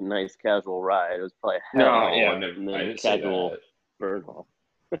was a nice casual ride. It was probably hell. No, yeah. I didn't say Casual that. burn off.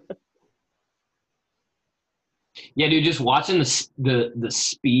 Yeah, dude, just watching the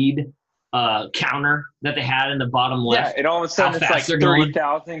speed counter that they had in the bottom Yeah, left. and all of a sudden it's fast like they're going.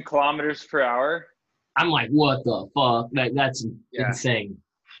 30,000 kilometers per hour. I'm like, what the fuck? That's Yeah. insane.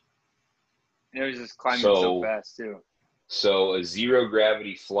 And it was just climbing so So- fast too. So a zero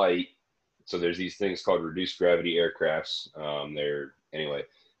gravity flight. So there's these things called reduced gravity aircrafts.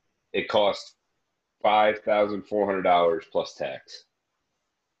 It costs $5,400 plus tax.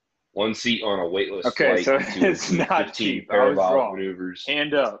 One seat on a weightless Okay, flight. so to it's include not 15 cheap. I was parabolic wrong. maneuvers.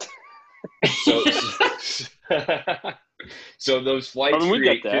 Hand up. So, so those flights I mean, we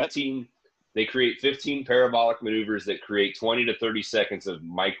create get that. 15. They create 15 parabolic maneuvers that create 20 to 30 seconds of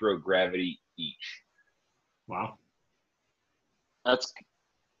microgravity each. Wow. That's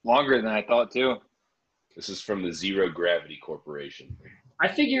longer than I thought too. This is from the Zero Gravity Corporation. I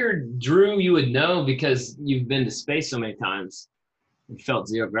figured, Drew, you would know because you've been to space so many times and felt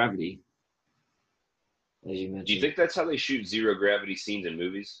zero gravity, as you mentioned. Do you think that's how they shoot zero gravity scenes in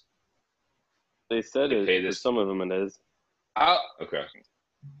movies? They said They it. pay For this- some of them it is. Okay.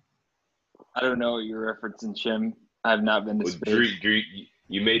 I don't know what you're referencing, Jim. I've not been to Well, space. Drew,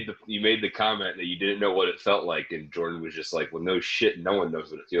 you made the comment that you didn't know what it felt like, and Jordan was just like, "Well, no shit, no one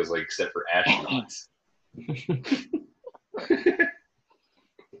knows what it feels like except for astronauts."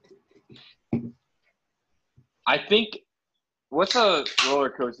 I think what's a roller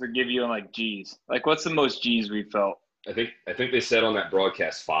coaster give you in like G's? Like what's the most G's we felt? I think they said on that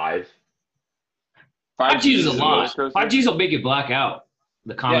broadcast 5. 5G is a roller lot. coaster? 5G's will make you black out.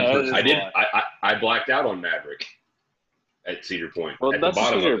 The comic Yeah, book. that I is did. a lot. I blacked out on Maverick at Cedar Point. Well, at the that's just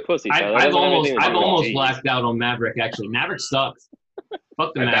bottom because of you're a it. pussy. Tyler. That I've doesn't have almost anything to do with G's. blacked out on Maverick. Actually, Maverick sucks.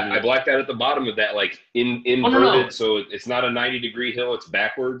 Fuck the I Maverick. blacked out at the bottom of that, like inverted, no. so it's not a 90-degree hill; it's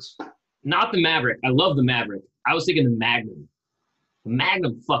backwards. Not the Maverick. I love the Maverick. I was thinking the Magnum. The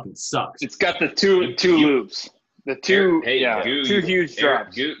Magnum fucking sucks. It's got the two loops. The two Hey, Goo, two huge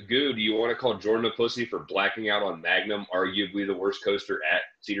Eric, drops. Goo, do you want to call Jordan a pussy for blacking out on Magnum, arguably the worst coaster at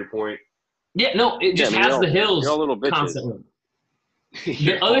Cedar Point? Yeah, no, it just Yeah, I mean, has you're the all- hills you're all little bitches. constantly. The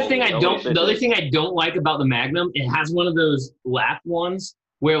You're other all thing I little don't, bitches. the other thing I don't like about the Magnum, it has one of those lap ones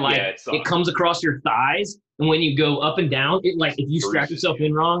where like Yeah, it sucks. it comes across your thighs, and when you go up and down, it like if you strap Bruises yourself you.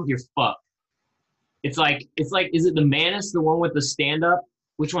 in wrong, you're fucked. It's like, is it the Manus, the one with the stand up?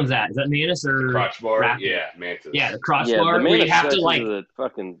 Which one's that? Is that Manus or crotch bar, Raptor? yeah, Mantis. Yeah, the crotch Yeah, bar the where man you have to like it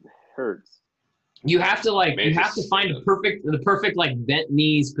fucking hurts. you have to Mantis, find the perfect like bent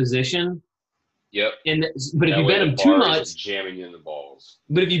knees position. Yep. And but if That you way bend the them too bar much, isn't jamming you in the balls.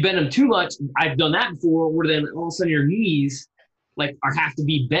 but if you bend them too much, I've done that before, where then all of a sudden your knees like have to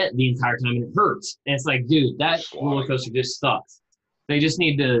be bent the entire time and it hurts. And it's like, dude, that Squatting. roller coaster just sucks. They just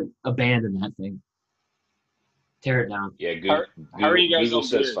need to abandon that thing. Tear it down. Yeah, How are you guys Google on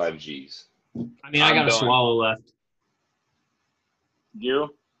says beers? 5Gs. I mean, I I'm got a done. swallow left. You?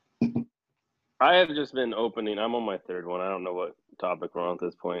 I have just been opening. I'm on my third one. I don't know what topic we're on at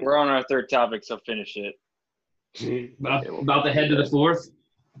this point. We're on our third topic, so finish it. About to head to the fourth.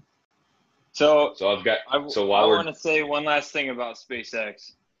 So So I've got. I So while we're want to say one last thing about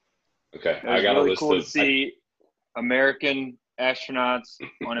SpaceX. okay, It I was got really a list cool of. to see American astronauts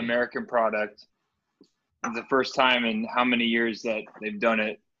on American product. It's the first time in how many years that they've done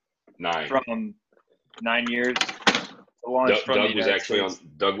it? 9. From 9 years. The launch from the Doug was United actually States.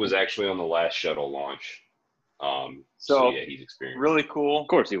 on. Doug was actually on the last shuttle launch. So, yeah, he's experienced. Really cool. Of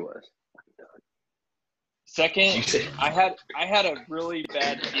course he was. Second, I had a really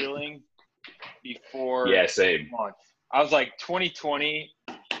bad feeling before Yeah, same. launch. I was like, 2020,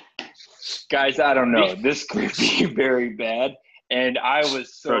 guys, I don't know. This could be very bad. And I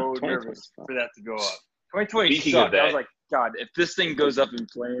was so For nervous 2020. for that to go up. 2020 Speaking of sucked. I was that- like, God, if this thing goes up in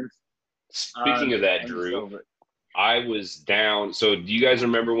flames. Speaking of that, I'm Drew, just over it. I was down. So, do you guys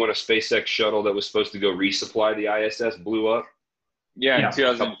remember when a SpaceX shuttle that was supposed to go resupply the ISS blew up? Yeah, Yeah. in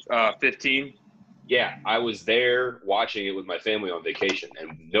 2015. Yeah, I was there watching it with my family on vacation,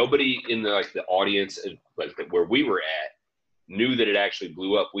 and nobody in the audience, like where we were at, knew that it actually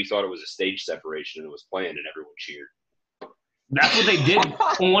blew up, we thought it was a stage separation and it was planned, and everyone cheered. That's what they did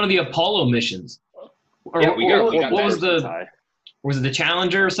on one of the Apollo missions. Or, Yeah, we got what was Tie. was it the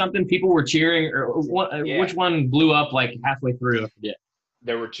Challenger or something? People were cheering, or what? Yeah. Which one blew up like halfway through? I forget.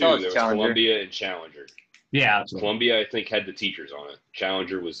 There were two. Oh, There was Challenger. Columbia and Challenger. Yeah, that's what. Columbia, I think, had the teachers on it.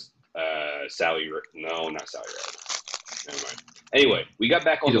 Challenger was Sally. No, not Sally Ride. Never mind. Anyway, we got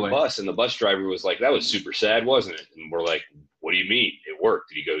back on Either the way. bus, and the bus driver was like, "That was super sad, wasn't it?" And we're like, "What do you mean? It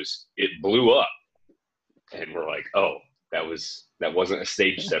worked?" And he goes, "It blew up." And we're like, "Oh, that wasn't a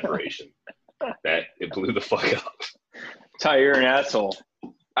stage separation. That it blew the fuck up." Ty, you're an asshole.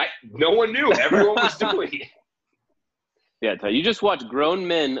 No one knew. Everyone was doing it. Yeah, Ty, you just watched grown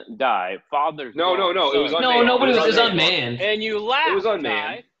men die. Fathers. No. It was No, unmanned. nobody was unmanned. unmanned. And you laughed. It was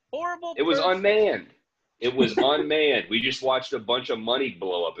unmanned. Ty. Horrible. It was person. unmanned. It was unmanned. We just watched a bunch of money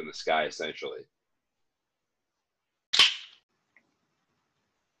blow up in the sky, essentially.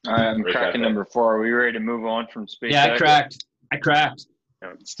 All right, I'm Rick, cracking I- number 4. Are we ready to move on from SpaceX? Yeah, I cracked.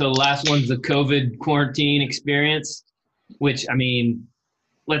 Yeah. So the last one's the COVID quarantine experience, which, I mean,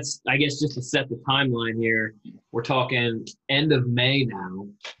 I guess just to set the timeline here, we're talking end of May now.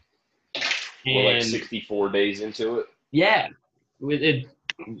 We're like And 64 days into it. yeah, with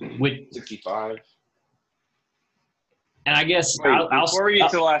 65. and I guess Wait, I'll before we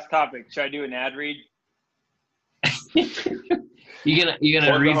get to the last topic, should I do an ad read? you gonna Plug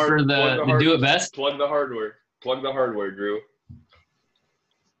the read hard- for plug the hard- do it best? Plug the hardware. Plug the hardware, Drew.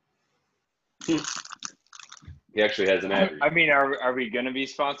 He actually has an ad read. I mean, are we going to be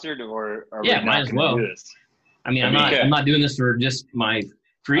sponsored, or are Yeah, we might not as going to well. do this? I mean, I mean, I'm not doing this for just my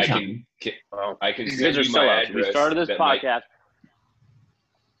free I time. I can You send guys are you my sellouts. address. We started this that Mike- podcast.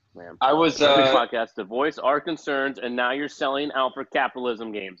 Man. I was This podcast to voice our concerns, and now you're selling out for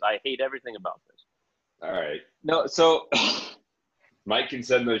capitalism games. I hate everything about this. All right. no. So Mike can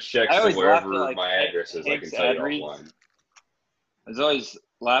send those checks I to always laugh wherever at, like, my address is. I can Hank's tell you ad reads. offline. I was always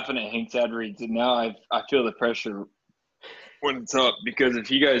laughing at Hank's ad reads, and now I feel the pressure when it's up, because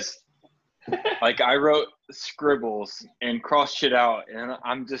if you guys like, I wrote scribbles and crossed shit out, and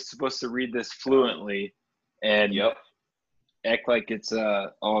I'm just supposed to read this fluently and Yep. act like it's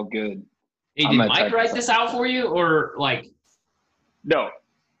all good. Hey, I'm did gonna Mike type write this this out for you, or like? No,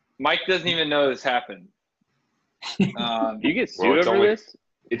 Mike doesn't even know this happened. You get Well, sued it's over only- this?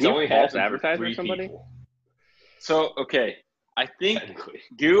 It's You only false happened for advertise for 3 somebody? people. So, okay, I think,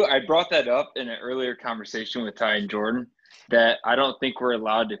 Technically. I brought that up in an earlier conversation with Ty and Jordan, that I don't think we're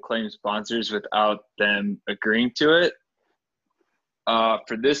allowed to claim sponsors without them agreeing to it.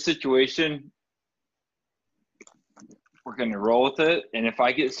 For this situation, we're going to roll with it. And if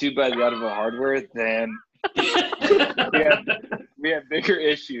I get sued by the Out of Hardware, then we have bigger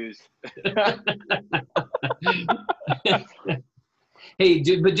issues. Hey,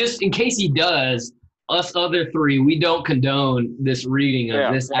 dude, but just in case he does, us other three, we don't condone this reading of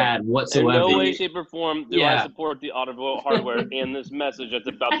Yeah. this ad In whatsoever. no way, shape, or form do I Yeah. support the Audible hardware and this message that's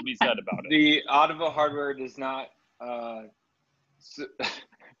about to be said about it. The Audible Hardware does not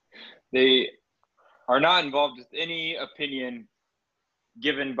they are not involved with any opinion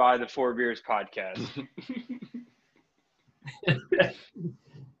given by the Four Beers podcast.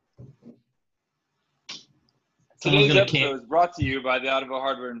 Someone's Today's gonna episode is brought to you by the Audible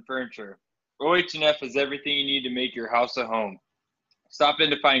Hardware and Furniture. OH&F has everything you need to make your house a home. Stop in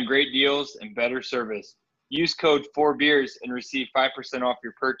to find great deals and better service. Use code 4BEERS and receive 5% off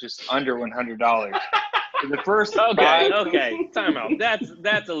your purchase under $100. For the first Okay, time out.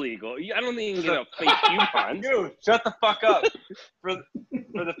 That's illegal. I don't think you can get a fake coupon. Dude, shut the fuck up. For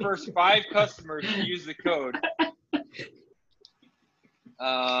the first 5 customers who use the code.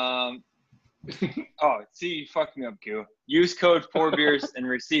 You fucked me up, Q. Use code 4BEERS and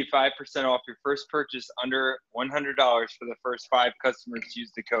receive 5% off your first purchase under $100 for the first 5 customers to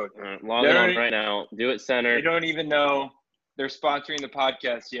use the code. Log it on right now. Do it center. They don't even know they're sponsoring the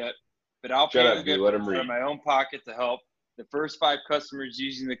podcast yet, but I'll Shut pay up, the dude. Let 'em difference read. out of my own pocket to help. The first 5 customers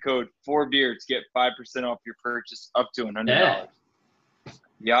using the code 4BEERS get 5% off your purchase up to $100. Yeah.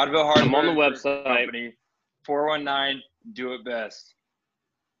 The Audible Hardware I'm on the Furniture website. Company, 419, do it best.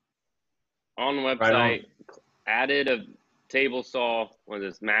 On the Right website, added a table saw, what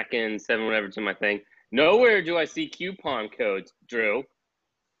is this, Mackin 7 whatever to my thing. Nowhere do I see coupon codes, Drew.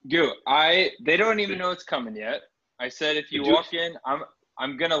 They don't even know it's coming yet. I said if you walk in,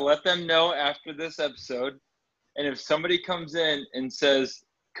 I'm gonna let them know after this episode, and if somebody comes in and says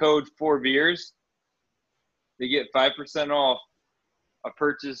code 4BEERS, they get 5% off a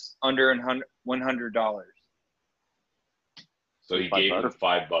purchase under $100. So he $5 gave him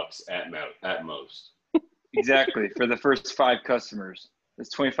 $5 at most. Exactly. For the first 5 customers.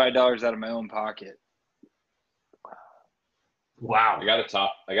 It's $25 out of my own pocket. Wow. I got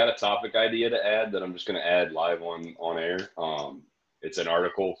a topic idea to add that I'm just going to add live on air. It's an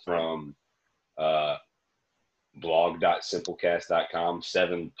article from blog.simplecast.com.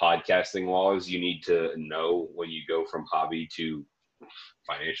 7 podcasting laws you need to know when you go from hobby to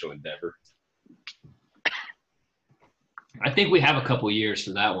financial endeavor. I think we have a couple years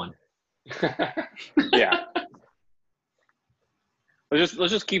for that one. Yeah. Let's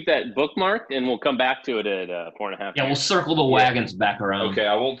just keep that bookmarked, and we'll come back to it at 4.5. Yeah, we'll circle the wagons back around. Okay,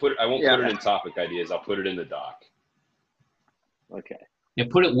 I won't put it in topic ideas. I'll put it in the doc. Okay. Yeah,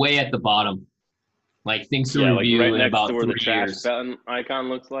 put it way at the bottom. Like things to review right in next about to where 3 the trash years. button icon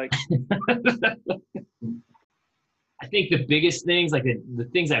looks like. I think the biggest things, like the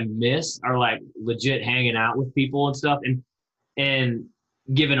things I miss, are like legit hanging out with people and stuff. And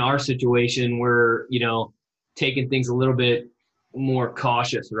given our situation, we're taking things a little bit more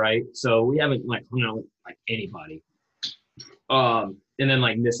cautious, right? So we haven't like hung out with like anybody. And then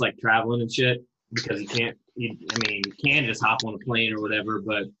like miss like traveling and shit because you can just hop on a plane or whatever,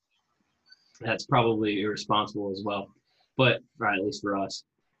 but that's probably irresponsible as well. But right, at least for us.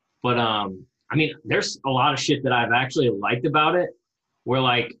 But there's a lot of shit that I've actually liked about it, where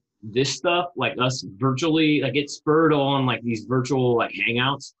like this stuff, like us virtually, like it spurred on like these virtual like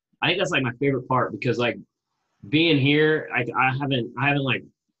hangouts. I think that's like my favorite part because like being here, I haven't like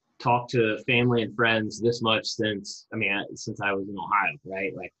talked to family and friends this much since I was in Ohio,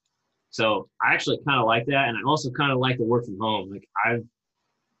 right? Like, so I actually kind of like that, and I also kind of like to work from home. Like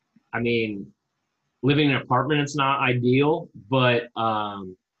living in an apartment, it's not ideal, but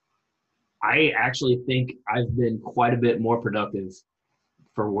I actually think I've been quite a bit more productive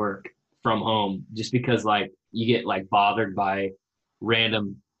for work from home, just because like you get like bothered by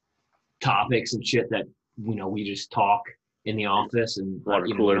random topics and shit that we just talk in the office and water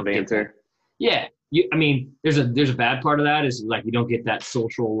cooler banter. Yeah, there's a bad part of that is like you don't get that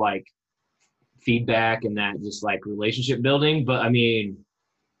social like feedback and that just like relationship building. But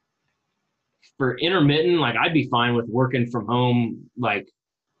for intermittent, like I'd be fine with working from home like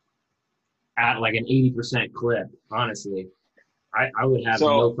at like an 80% clip. Honestly, I would have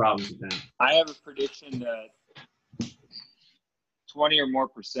no problems with that. I have a prediction that 20 or more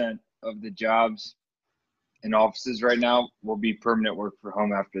 % of the jobs in offices right now will be permanent work from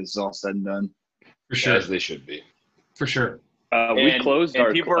home after this is all said and done. For sure. As they should be. For sure. We closed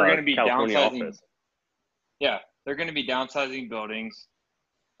our people are going to be California downsizing. office. Yeah, they're going to be downsizing buildings.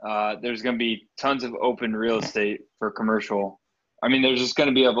 There's going to be tons of open real estate for commercial. There's just going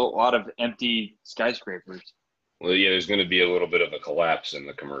to be a lot of empty skyscrapers. Well, yeah, there's going to be a little bit of a collapse in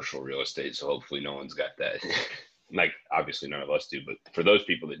the commercial real estate, so hopefully no one's got that. Like, obviously none of us do, but for those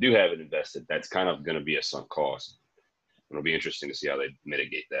people that do have it invested, that's kind of going to be a sunk cost. It'll be interesting to see how they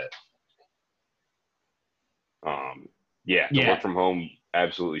mitigate that. The work from home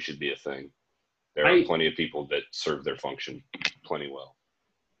absolutely should be a thing. There are plenty of people that serve their function plenty well.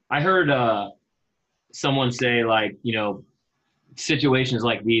 I heard someone say like, situations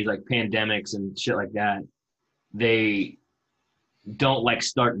like these, like pandemics and shit like that, they don't like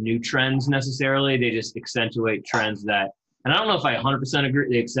start new trends necessarily. They just accentuate trends that, and I don't know if I 100% agree,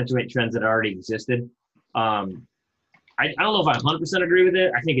 they accentuate trends that already existed. I don't know if I 100% agree with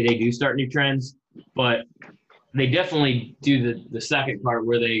it. I think they do start new trends, but they definitely do the second part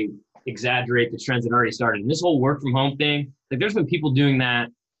where they exaggerate the trends that already started. And this whole work from home thing, like there's been people doing that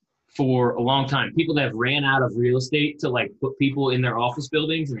for a long time. People that have ran out of real estate to like put people in their office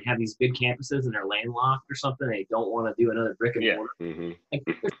buildings and they have these big campuses and they're landlocked or something. They don't want to do another brick and mortar. Mm-hmm. Like,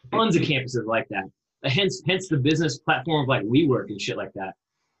 there's tons of campuses like that. Hence the business platform of like WeWork and shit like that.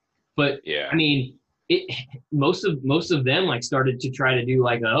 But yeah, most of them like started to try to do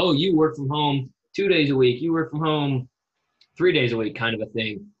like, you work from home 2 days a week, you work from home 3 days a week kind of a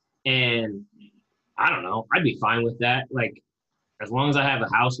thing. And I don't know, I'd be fine with that. Like, as long as I have a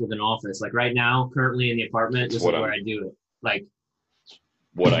house with an office, like right now, currently in the apartment, this is where I do it. Like,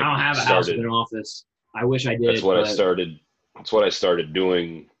 I don't have a house with an office. I wish I did. That's what I started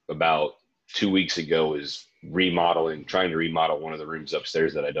doing about 2 weeks ago, is trying to remodel one of the rooms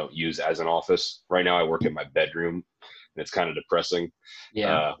upstairs that I don't use as an office. Right now I work in my bedroom, and it's kind of depressing.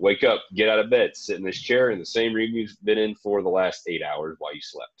 Yeah. Wake up, get out of bed, sit in this chair in the same room you've been in for the last 8 hours while you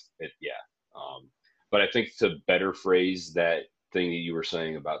slept. But I think to better phrase that thing that you were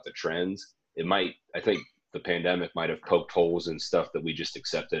saying about the trends, I think the pandemic might have poked holes in stuff that we just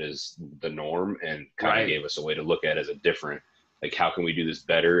accepted as the norm and kind of gave us a way to look at it as a different, like, how can we do this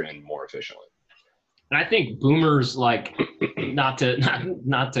better and more efficiently? And I think boomers, like, not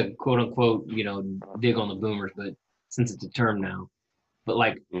to quote unquote, dig on the boomers, but since it's a term now, but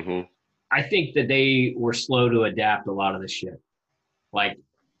like, Mm-hmm. I think that they were slow to adapt a lot of this shit, like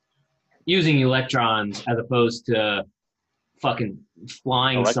using electrons as opposed to fucking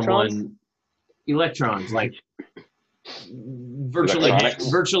flying Electrons? someone. Electrons, like virtual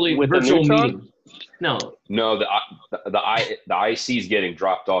With the virtual neutron? meeting. No, the IC is getting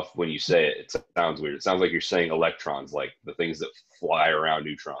dropped off when you say it. It sounds weird. It sounds like you're saying electrons, like the things that fly around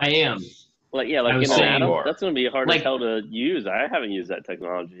neutrons. I am. Like I in was an saying- atom? That's going to be hard Like- as hell to use. I haven't used that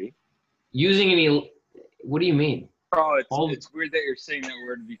technology. Using any. What do you mean? Oh, All- it's weird that you're saying that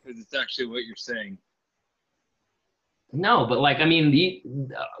word because it's actually what you're saying. No, but like, I mean, the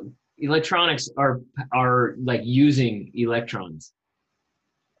electronics are like using electrons.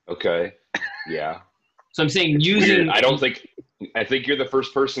 Okay. Yeah. So I'm saying Weird. using. I think you're the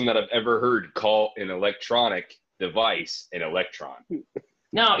first person that I've ever heard call an electronic device an electron.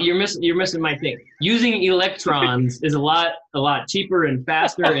 No, you're missing my thing. Using electrons is a lot cheaper and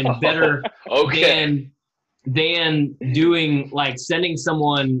faster and better Okay. than doing, like, sending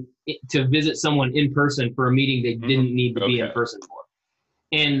someone to visit someone in person for a meeting they didn't need to be in Okay. person for.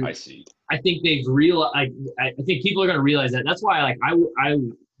 And I see. I think they've realized. I think people are going to realize that. That's why, like, I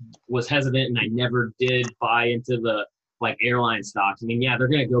was hesitant and I never did buy into the, like, airline stocks. I mean, yeah, they're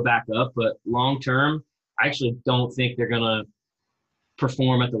going to go back up, but long term, I actually don't think they're going to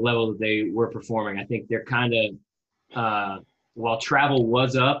perform at the level that they were performing. I think they're kind of, while travel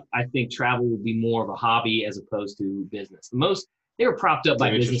was up, I think travel would be more of a hobby as opposed to business. They were propped up That's by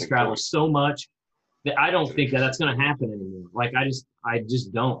an business interesting travel point. so much that I don't think that that's going to happen anymore. Like, I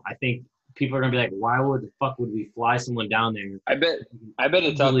just don't. I think people are going to be like, why would the fuck would we fly someone down there? I bet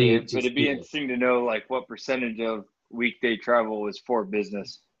it's out Really there, just but it'd be do it. interesting to know like what percentage of weekday travel is for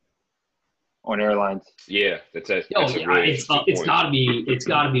business on airlines. Yeah, that's a Oh, really yeah, it's interesting point.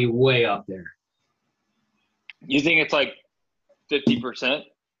 got to be way up there. You think it's like 50%?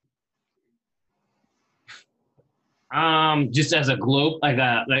 Just as a globe,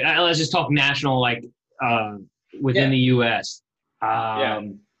 let's just talk national, like, within Yeah. the U.S. Yeah.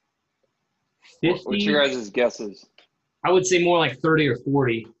 50. What's your guys' guesses? I would say more like 30 or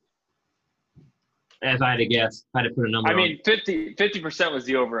 40. If I had to guess, if I had to put a number. I on mean, 50% was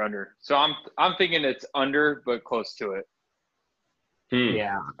the over under. So I'm thinking it's under, but close to it. it.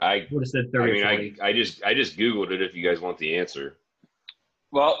 Yeah, I would have said I 30 mean, or 40. I just Googled it if you guys want the answer.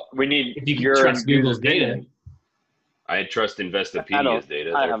 Well, we need If you can your trust and Google's opinion. data. I trust I Investopedia's don't-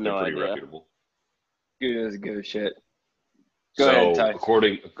 data. I They're have no pretty idea. reputable. Google doesn't give a shit. Go So ahead, Ty.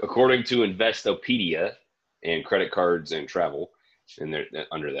 according to Investopedia and credit cards and travel, and they're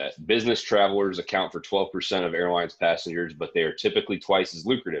under that, business travelers account for 12% of airlines passengers, but they are typically twice as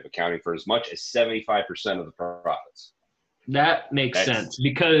lucrative, accounting for as much as 75% of the profits. That makes That's sense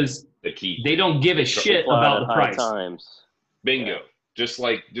because The key. they don't give a shit Fly about at the high price. times. Bingo. Just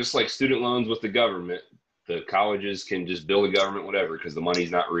like student loans with the government, the colleges can just bill the government whatever because the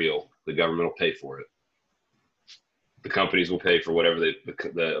money's not real. The government will pay for it. The companies will pay for whatever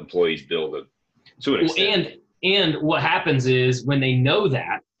the employees bill to an Well, extent. and what happens is when they know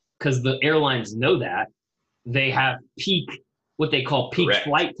that, because the airlines know that, they have what they call peak Correct.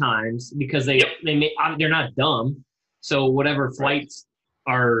 flight times because Yep. they're not dumb. So whatever flights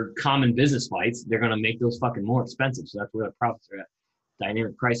are common business flights, they're going to make those fucking more expensive. So that's where the profits are at.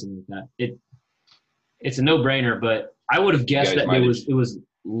 Dynamic pricing like that. It's a no-brainer, but I would have guessed guys that might it was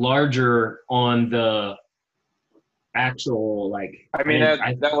larger on the actual, like. I mean,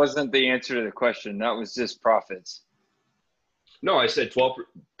 I- that wasn't the answer to the question. That was just profits. No, I said 12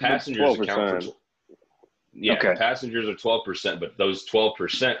 passengers account 12%. for. Yeah, Okay. passengers are 12%, but those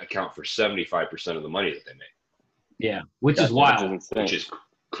 12% account for 75% of the money that they make, Yeah, which is That's wild. insane. which is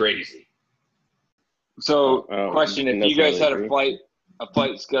crazy. So, Oh, question: didn't if you guys had necessarily a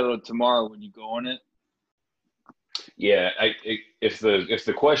flight scheduled tomorrow, would you go on it? Yeah, if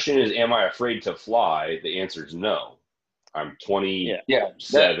the question is, am I afraid to fly? The answer is no. I'm 27 Yeah,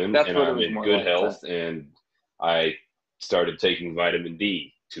 that's what and it I'm was in more good like, health, and I started taking vitamin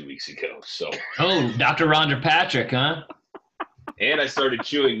D 2 weeks ago. So, Oh, Dr. Rhonda Patrick, huh? and I started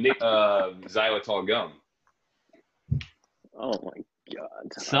chewing xylitol gum. Oh my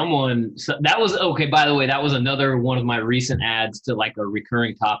god. That was okay. By the way, that was another one of my recent ads to like a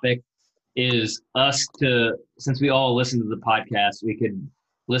recurring topic is us since we all listen to the podcast, we could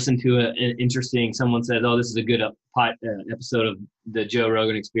listen to an interesting, someone says, oh, this is a good episode of the Joe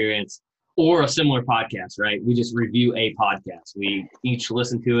Rogan Experience or a similar podcast, right? We just review a podcast. We each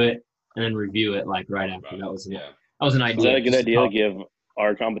listen to it and then review it like right after. That was an Is idea. that a good Just idea to talk- give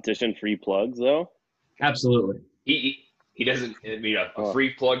our competition free plugs though? Absolutely. He doesn't. I mean, a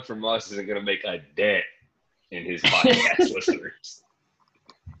free plug from us isn't going to make a dent in his podcast listeners.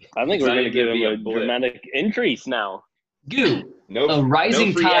 I think It's we're not going to even give gonna him be a a blip. dramatic increase now. Goo. No, A rising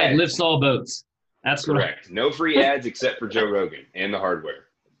no free tide ads. lifts all boats. That's Correct. No free ads except for Joe Rogan and the hardware.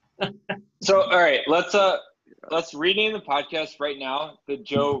 So, all right, let's rename the podcast right now the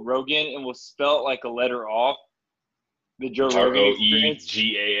Joe Rogan, and we'll spell it like a letter off. The Joe Rogan experience.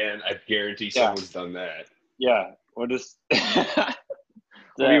 ROEGAN. I guarantee someone's done that. Yeah, we'll just.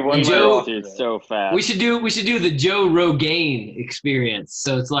 That one Joe- letter dude, off. so fast. We should do the Joe Rogaine experience.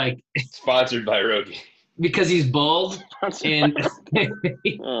 So it's like Sponsored by Rogan. because he's bald and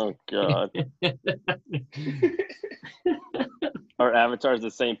Oh God. Our avatar is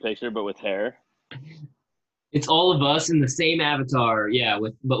the same picture but with hair. it's all of us in the same avatar. Yeah,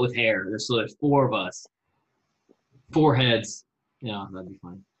 but with hair. So there's 4 of us. 4 heads. Yeah, that'd be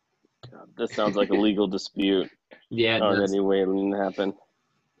fun. God, this sounds like a legal dispute Yeah, it does. already waiting to happen.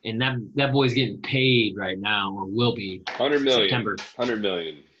 And that boy's getting paid right now, or will be 100 million. September. 100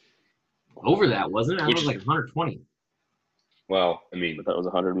 million. Over that, wasn't it? I Which was is- like 120. Well, I mean, But that was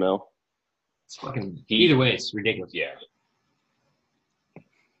 100 mil. It's fucking. Either way, it's ridiculous. yeah.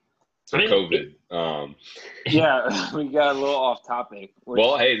 So I mean, COVID. Yeah, we got a little off topic. which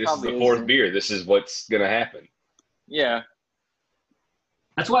Well, hey, this is probably the 4th isn't. beer. This is what's gonna happen. Yeah,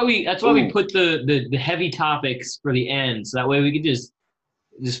 That's why we Ooh. put the heavy topics for the end, so that way we could just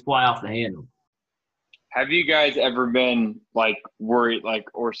fly off the handle. have you guys ever been like worried, like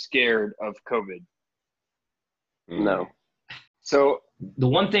or scared of COVID? No. So The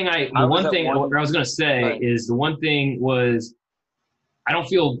one thing I was at one- what I was gonna say Right. is the one thing was I don't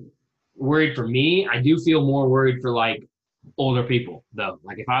feel worried for me. I do feel more worried for like older people though.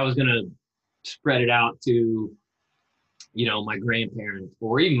 Like if I was gonna spread it out to, my grandparents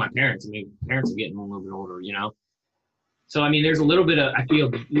or even my parents. I mean, parents are getting a little bit older, So I mean, there's a little bit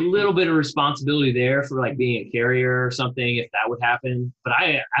of responsibility there for like being a carrier or something if that would happen. But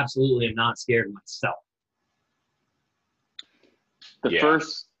I absolutely am not scared of myself. the Yeah.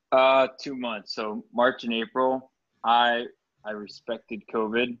 first 2 months, so March and April, I respected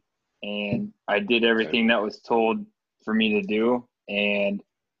COVID, and I did everything that was told for me to do, and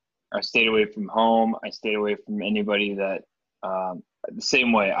I stayed away from home. I stayed away from anybody that the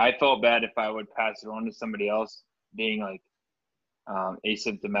same way. I felt bad if I would pass it on to somebody else, being like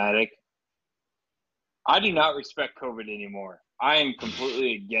asymptomatic. I do not respect COVID anymore. I am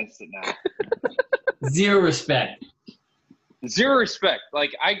completely against it now. Zero respect. Zero respect.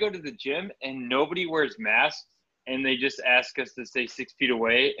 Like I go to the gym and nobody wears masks, and they just ask us to stay 6 feet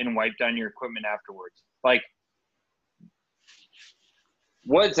away and wipe down your equipment afterwards. Like,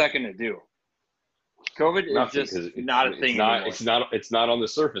 what's that going to do? COVID is Nothing, just 'cause it's not a thing anymore. It's not on the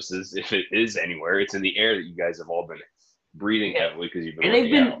surfaces. If it is anywhere, it's in the air that you guys have all been breathing heavily because you've been. And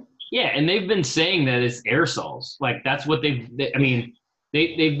they've working been out. Yeah, and they've been saying that it's aerosols. Like that's what they've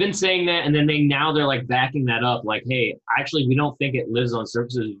been saying that, and then they're like backing that up. Like, hey, actually, we don't think it lives on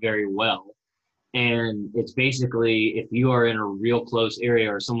surfaces very well, and it's basically if you are in a real close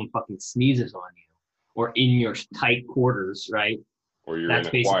area or someone fucking sneezes on you, or in your tight quarters, right? Or you're That's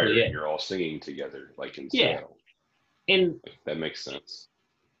in a choir basically it. and you're all singing together, like in Yeah. Seattle. And That makes sense.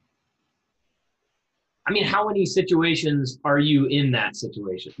 I mean, how many situations are you in that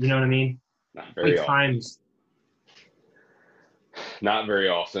situation? You know what I mean? Not How very many often. times? Not very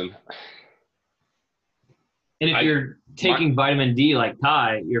often. And if you're taking vitamin D like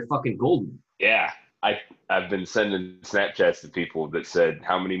Ty, you're fucking golden. Yeah, I've been sending Snapchats to people that said,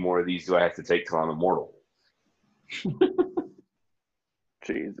 "How many more of these do I have to take till I'm immortal?"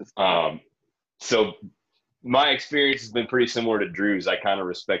 Jesus. So my experience has been pretty similar to Drew's. I kind of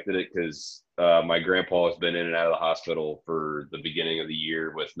respected it because my grandpa has been in and out of the hospital for the beginning of the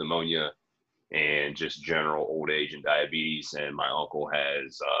year with pneumonia and just general old age and diabetes, and my uncle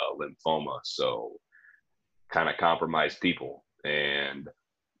has lymphoma, so kind of compromised people. And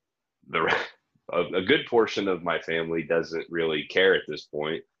a good portion of my family doesn't really care at this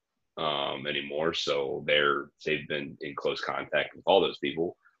point anymore, so they've been in close contact with all those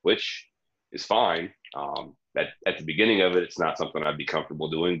people, which is fine. At the beginning of it, it's not something I'd be comfortable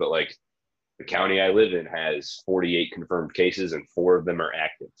doing, but like the county I live in has 48 confirmed cases and 4 of them are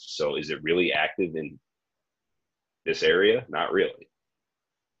active. So is it really active in this area? Not really.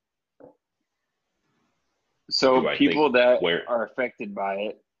 So Do I people think that where- are affected by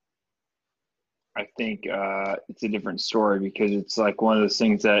it, I think it's a different story, because it's like one of those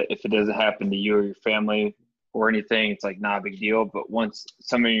things that if it doesn't happen to you or your family or anything, it's like not a big deal. But once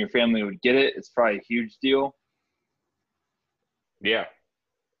somebody in your family would get it, it's probably a huge deal. Yeah,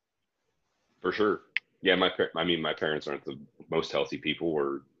 for sure. Yeah, my parents aren't the most healthy people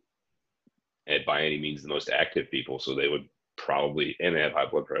or by any means the most active people, so they would probably, and they have high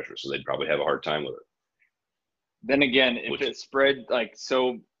blood pressure, so they'd probably have a hard time with it. Then again, if it spread like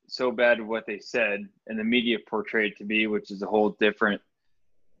so bad what they said and the media portrayed it to be, which is a whole different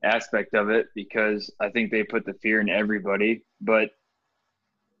aspect of it, because I think they put the fear in everybody, but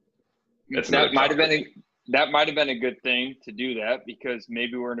that might have been a good thing to do that, because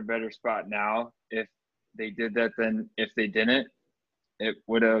maybe we're in a better spot now if they did that than if they didn't. It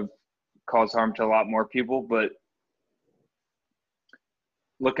would have caused harm to a lot more people, but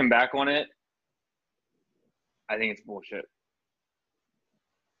looking back on it, I think it's bullshit.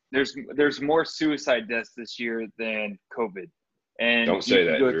 There's more suicide deaths this year than COVID, and don't say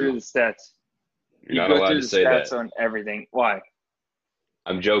that. Go through the stats. You're not allowed to say that on everything. Why?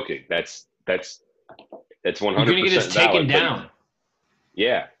 I'm joking. That's 100%. You're gonna get us taken down.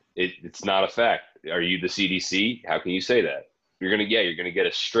 Yeah, it's not a fact. Are you the CDC? How can you say that? You're gonna get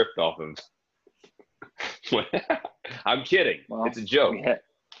us stripped off of. I'm kidding. Well, it's a joke. Yeah.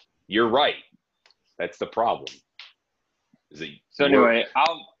 You're right. That's the problem. Anyway,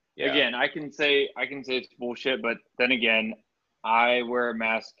 again, I can say it's bullshit, but then again, I wear a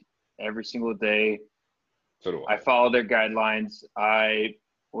mask every single day. So do I follow their guidelines. I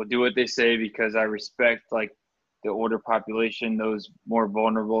will do what they say because I respect like the older population, those more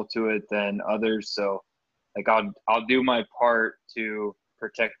vulnerable to it than others. So like I'll do my part to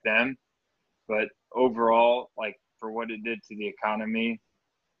protect them. But overall, like for what it did to the economy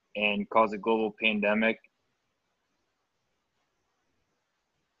and cause a global pandemic,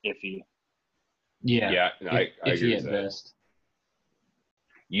 iffy. Yeah, I agree with that. Best.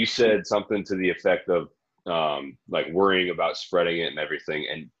 You said something to the effect of like worrying about spreading it and everything,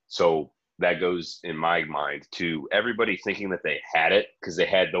 and so that goes in my mind to everybody thinking that they had it because they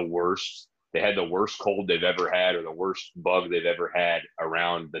had the worst cold they've ever had or the worst bug they've ever had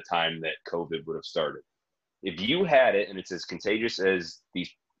around the time that COVID would have started. If you had it and it's as contagious as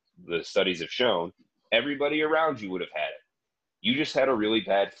the studies have shown, everybody around you would have had it. You just had a really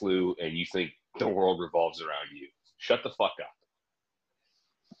bad flu and you think the world revolves around you. Shut the fuck up.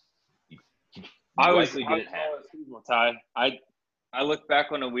 I look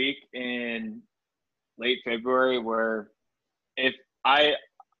back on a week in late February where if I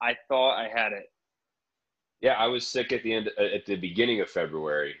thought I had it. Yeah, I was sick at the beginning of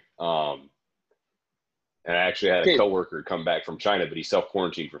February. And I actually had a coworker come back from China, but he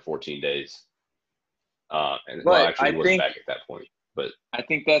self-quarantined for 14 days. He wasn't back at that point. But I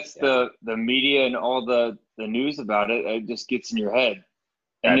think that's the media and all the news about it. It just gets in your head.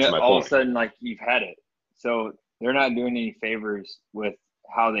 And all of a sudden, like, you've had it. So they're not doing any favors with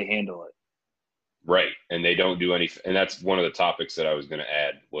how they handle it. Right. And they don't do any – and that's one of the topics that I was going to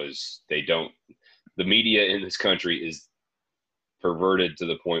add was they don't – the media in this country is perverted to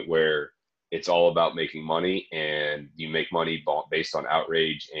the point where it's all about making money, and you make money based on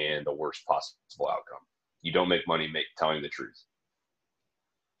outrage and the worst possible outcome. You don't make money telling the truth.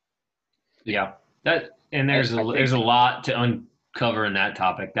 Yeah. There's a lot to uncover in that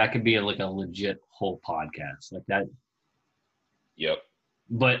topic. That could be like a legit whole podcast like that. Yep.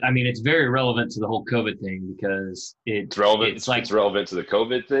 But I mean, it's very relevant to the whole COVID thing because it's relevant. It's relevant to the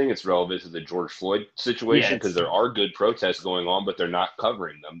COVID thing. It's relevant to the George Floyd situation because there are good protests going on, but they're not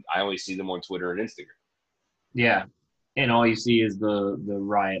covering them. I only see them on Twitter and Instagram. Yeah, and all you see is the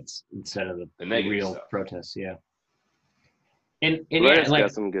riots instead of the real stuff. Protests. Yeah, and Reddit's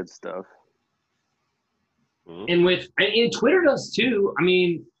got some good stuff. And and Twitter does too. I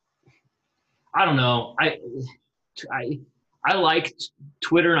mean, I don't know. I like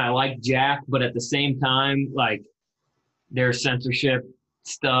Twitter and I like Jack, but at the same time, like their censorship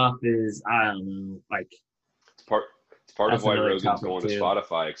stuff is, I don't know, like it's part of why Rogan's going to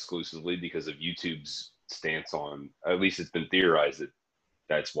Spotify exclusively because of YouTube's stance on, at least it's been theorized that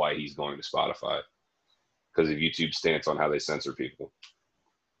that's why he's going to Spotify because of YouTube's stance on how they censor people.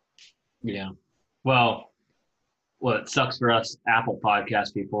 Yeah. Well, it sucks for us Apple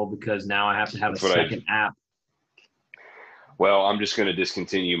podcast people because now I have to have a second app. Well, I'm just going to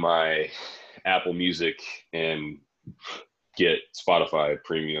discontinue my Apple Music and get Spotify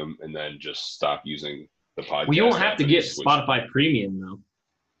Premium and then just stop using the podcast. Well, you won't have to get Spotify Premium, though.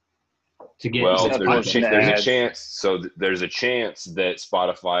 There's a chance. So there's a chance that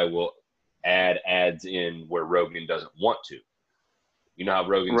Spotify will add ads in where Rogan doesn't want to. You know how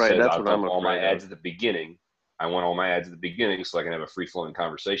Rogan says, I'll dump all my ads at the beginning. I want all my ads at the beginning so I can have a free-flowing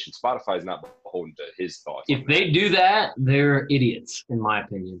conversation. Spotify is not beholden to his thoughts. If they do that, they're idiots, in my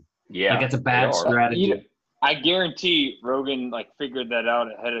opinion. Yeah. Like, that's a bad strategy. I guarantee Rogan like figured that out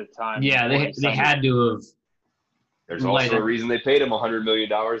ahead of time. Yeah, before he they signed had to have. There's Like- also a reason they paid him $100 million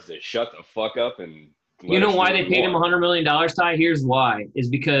to shut the fuck up and. You know why they paid him $100 million, Ty? Here's why. Is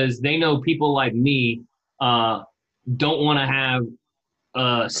because they know people like me don't want to have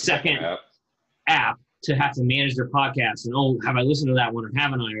a second app to have to manage their podcast. And, oh, have I listened to that one or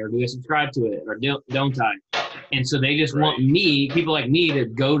haven't I? Or do I subscribe to it or don't I? And so they just want people like me to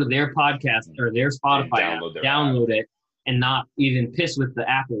go to their podcast or their Spotify app, download it, and not even piss with the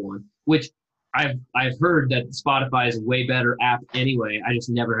Apple one, which I've heard that Spotify is a way better app anyway. I just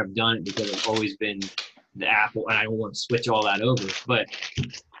never have done it because I've always been the Apple, and I don't want to switch all that over. But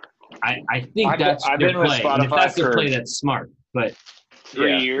I think that's their play. And if that's their play, that's smart. But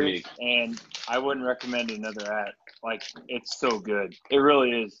 3 years, and I wouldn't recommend another app. Like, it's so good. It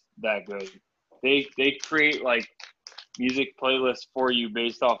really is that good. They create like music playlists for you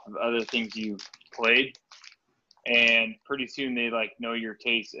based off of other things you played, and pretty soon they like know your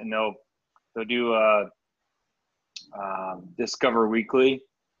taste, and they'll do a Discover Weekly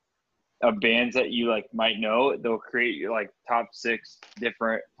of bands that you like might know. They'll create your like top 6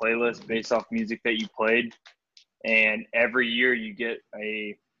 different playlists based off music that you played, and every year you get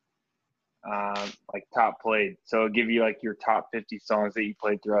a like top played. So it'll give you like your top 50 songs that you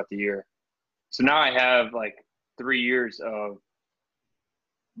played throughout the year. So now I have like 3 years of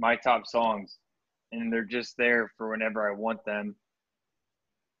my top songs, and they're just there for whenever I want them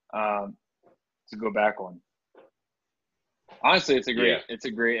to go back on. Honestly, it's a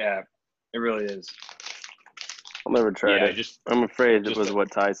great app. It really is. I'll never try it. I'm afraid it was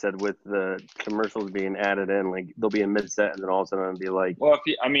what Ty said with the commercials being added in. Like, they'll be in mid-set, and then all of a sudden it'll be like, well,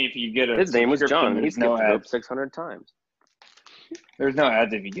 if you get a his name was John. He's no ads 600 times. There's no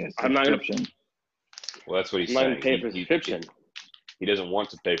ads if you get a subscription. Well, that's what he's saying. I'm not going to pay for the subscription. He doesn't want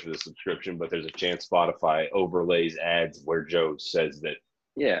to pay for the subscription, but there's a chance Spotify overlays ads where Joe says that.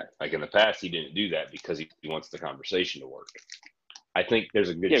 Yeah. Like in the past, he didn't do that because he wants the conversation to work. I think there's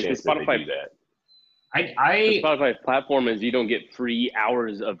a good chance that they do that. The Spotify platform is you don't get free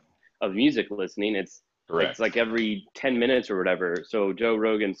hours of music listening. It's like every 10 minutes or whatever. So Joe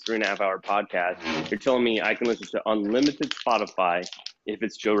Rogan's 3.5-hour podcast, you're telling me I can listen to unlimited Spotify if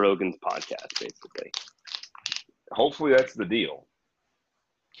it's Joe Rogan's podcast, basically. Hopefully that's the deal.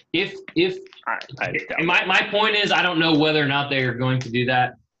 My point is, I don't know whether or not they are going to do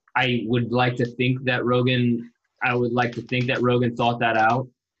that. I would like to think that Rogan thought that out,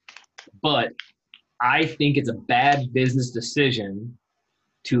 but I think it's a bad business decision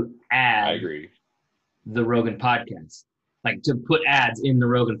to add I agree. The Rogan podcast, like to put ads in the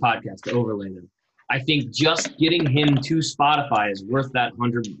Rogan podcast to overlay them. I think just getting him to Spotify is worth that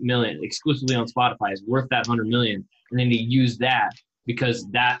 $100 million, exclusively on Spotify is worth that $100 million, and then to use that because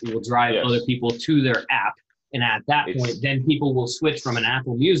that will drive other people to their app. And at that point, then people will switch from an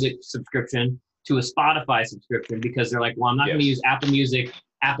Apple Music subscription to a Spotify subscription because they're like, well, I'm not going to use Apple Music,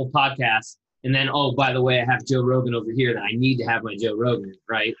 Apple Podcasts, and then, oh, by the way, I have Joe Rogan over here that I need to have my Joe Rogan,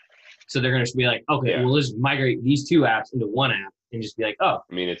 right? So they're going to be like, okay, well, let's migrate these 2 apps into one app and just be like, oh,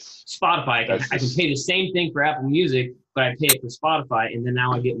 I mean, it's Spotify. I can pay the same thing for Apple Music, but I pay it for Spotify, and then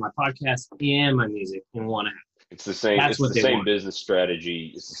now I get my podcast and my music in one app. It's the same. It's the same business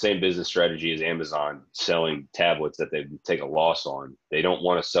strategy. It's the same business strategy as Amazon selling tablets that they take a loss on. They don't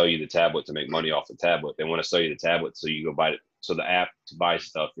want to sell you the tablet to make money off the tablet. They want to sell you the tablet so you go buy it. So the app to buy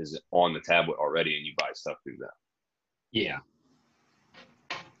stuff is on the tablet already, and you buy stuff through that. Yeah.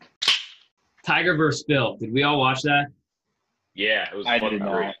 Tiger versus Phil. Did we all watch that? Yeah, it was fucking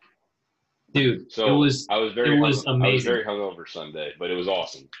great. Dude, so it was amazing. I was very hungover Sunday, but it was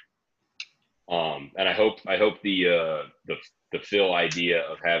awesome. And I hope the Phil idea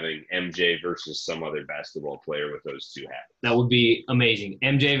of having MJ versus some other basketball player with those 2 happens. That would be amazing.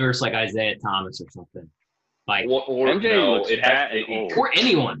 MJ versus like Isaiah Thomas or something. Like or MJ looks or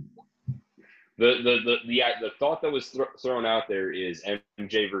anyone. The thought that was thrown out there is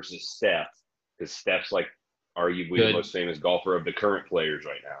MJ versus Steph, because Steph's like arguably the most famous golfer of the current players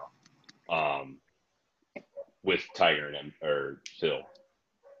right now, with Tiger or Phil.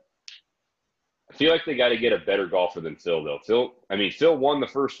 I feel like they got to get a better golfer than Phil, though. Phil won the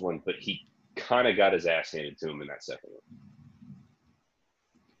first one, but he kind of got his ass handed to him in that second one.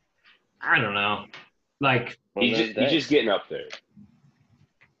 I don't know. Like he's just getting up there.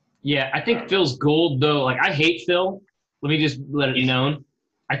 Yeah, I think Phil's gold, though. Like, I hate Phil. Let me just let it be known.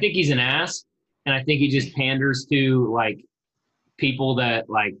 I think he's an ass, and I think he just panders to, like, people that,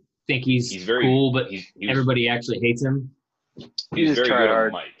 like, think he's cool, but everybody actually hates him. He's very good on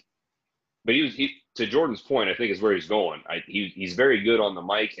the mic. But to Jordan's point, I think is where he's going. He's very good on the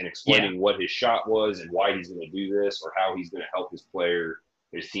mic and explaining what his shot was and why he's going to do this or how he's going to help his player,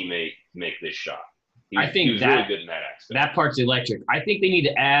 his teammate make this shot. I think he was really good in that aspect. That part's electric. I think they need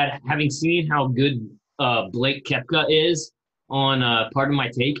to add, having seen how good Blake Koepka is on Pardon My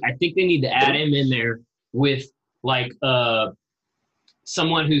Take, I think they need to add him in there with like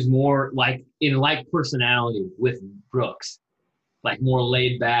someone who's more like in like personality with Brooks, like more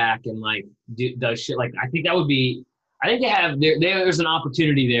laid back and like does shit. Like I think that would be. I think they have there's an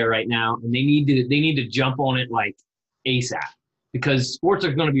opportunity there right now, and they need to jump on it like ASAP because sports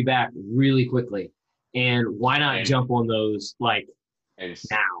are going to be back really quickly. And why not jump on those like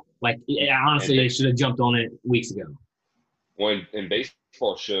now? Like honestly, they should have jumped on it weeks ago. When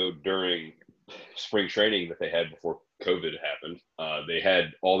baseball showed during spring training that they had before COVID happened, they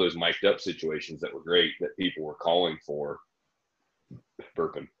had all those mic'd up situations that were great that people were calling for.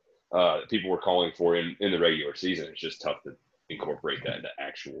 Burping. People were calling for in the regular season. It's just tough to incorporate that into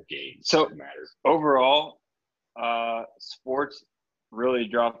actual games. So that matter. Overall, sports really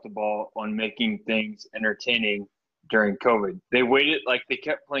dropped the ball on making things entertaining during COVID. They waited, like they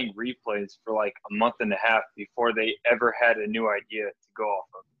kept playing replays for like a month and a half before they ever had a new idea to go off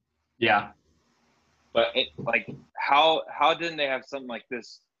of. Yeah. But how didn't they have something like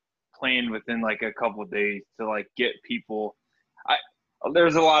this planned within like a couple of days to like get people?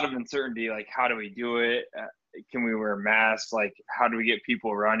 There's a lot of uncertainty. Like, how do we do it? Can we wear masks? Like, how do we get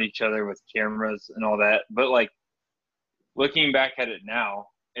people around each other with cameras and all that? But like, looking back at it now,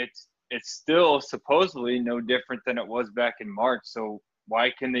 it's still supposedly no different than it was back in March. So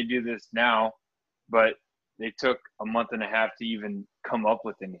why can they do this now? But they took a month and a half to even come up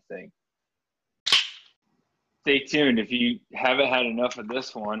with anything. Stay tuned. If you haven't had enough of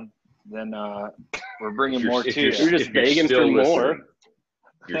this one, then we're bringing more to you. You're just begging for more.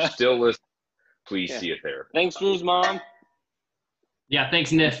 If you're still listening, please see a therapist. Thanks, Drew's mom. Yeah,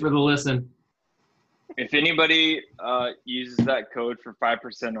 thanks, Nick, for the listen. If anybody uses that code for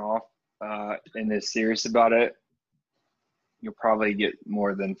 5% off and is serious about it, you'll probably get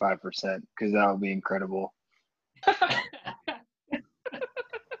more than 5% because that would be incredible.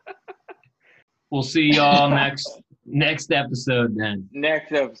 We'll see y'all next episode then.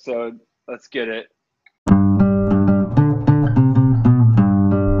 Next episode. Let's get it.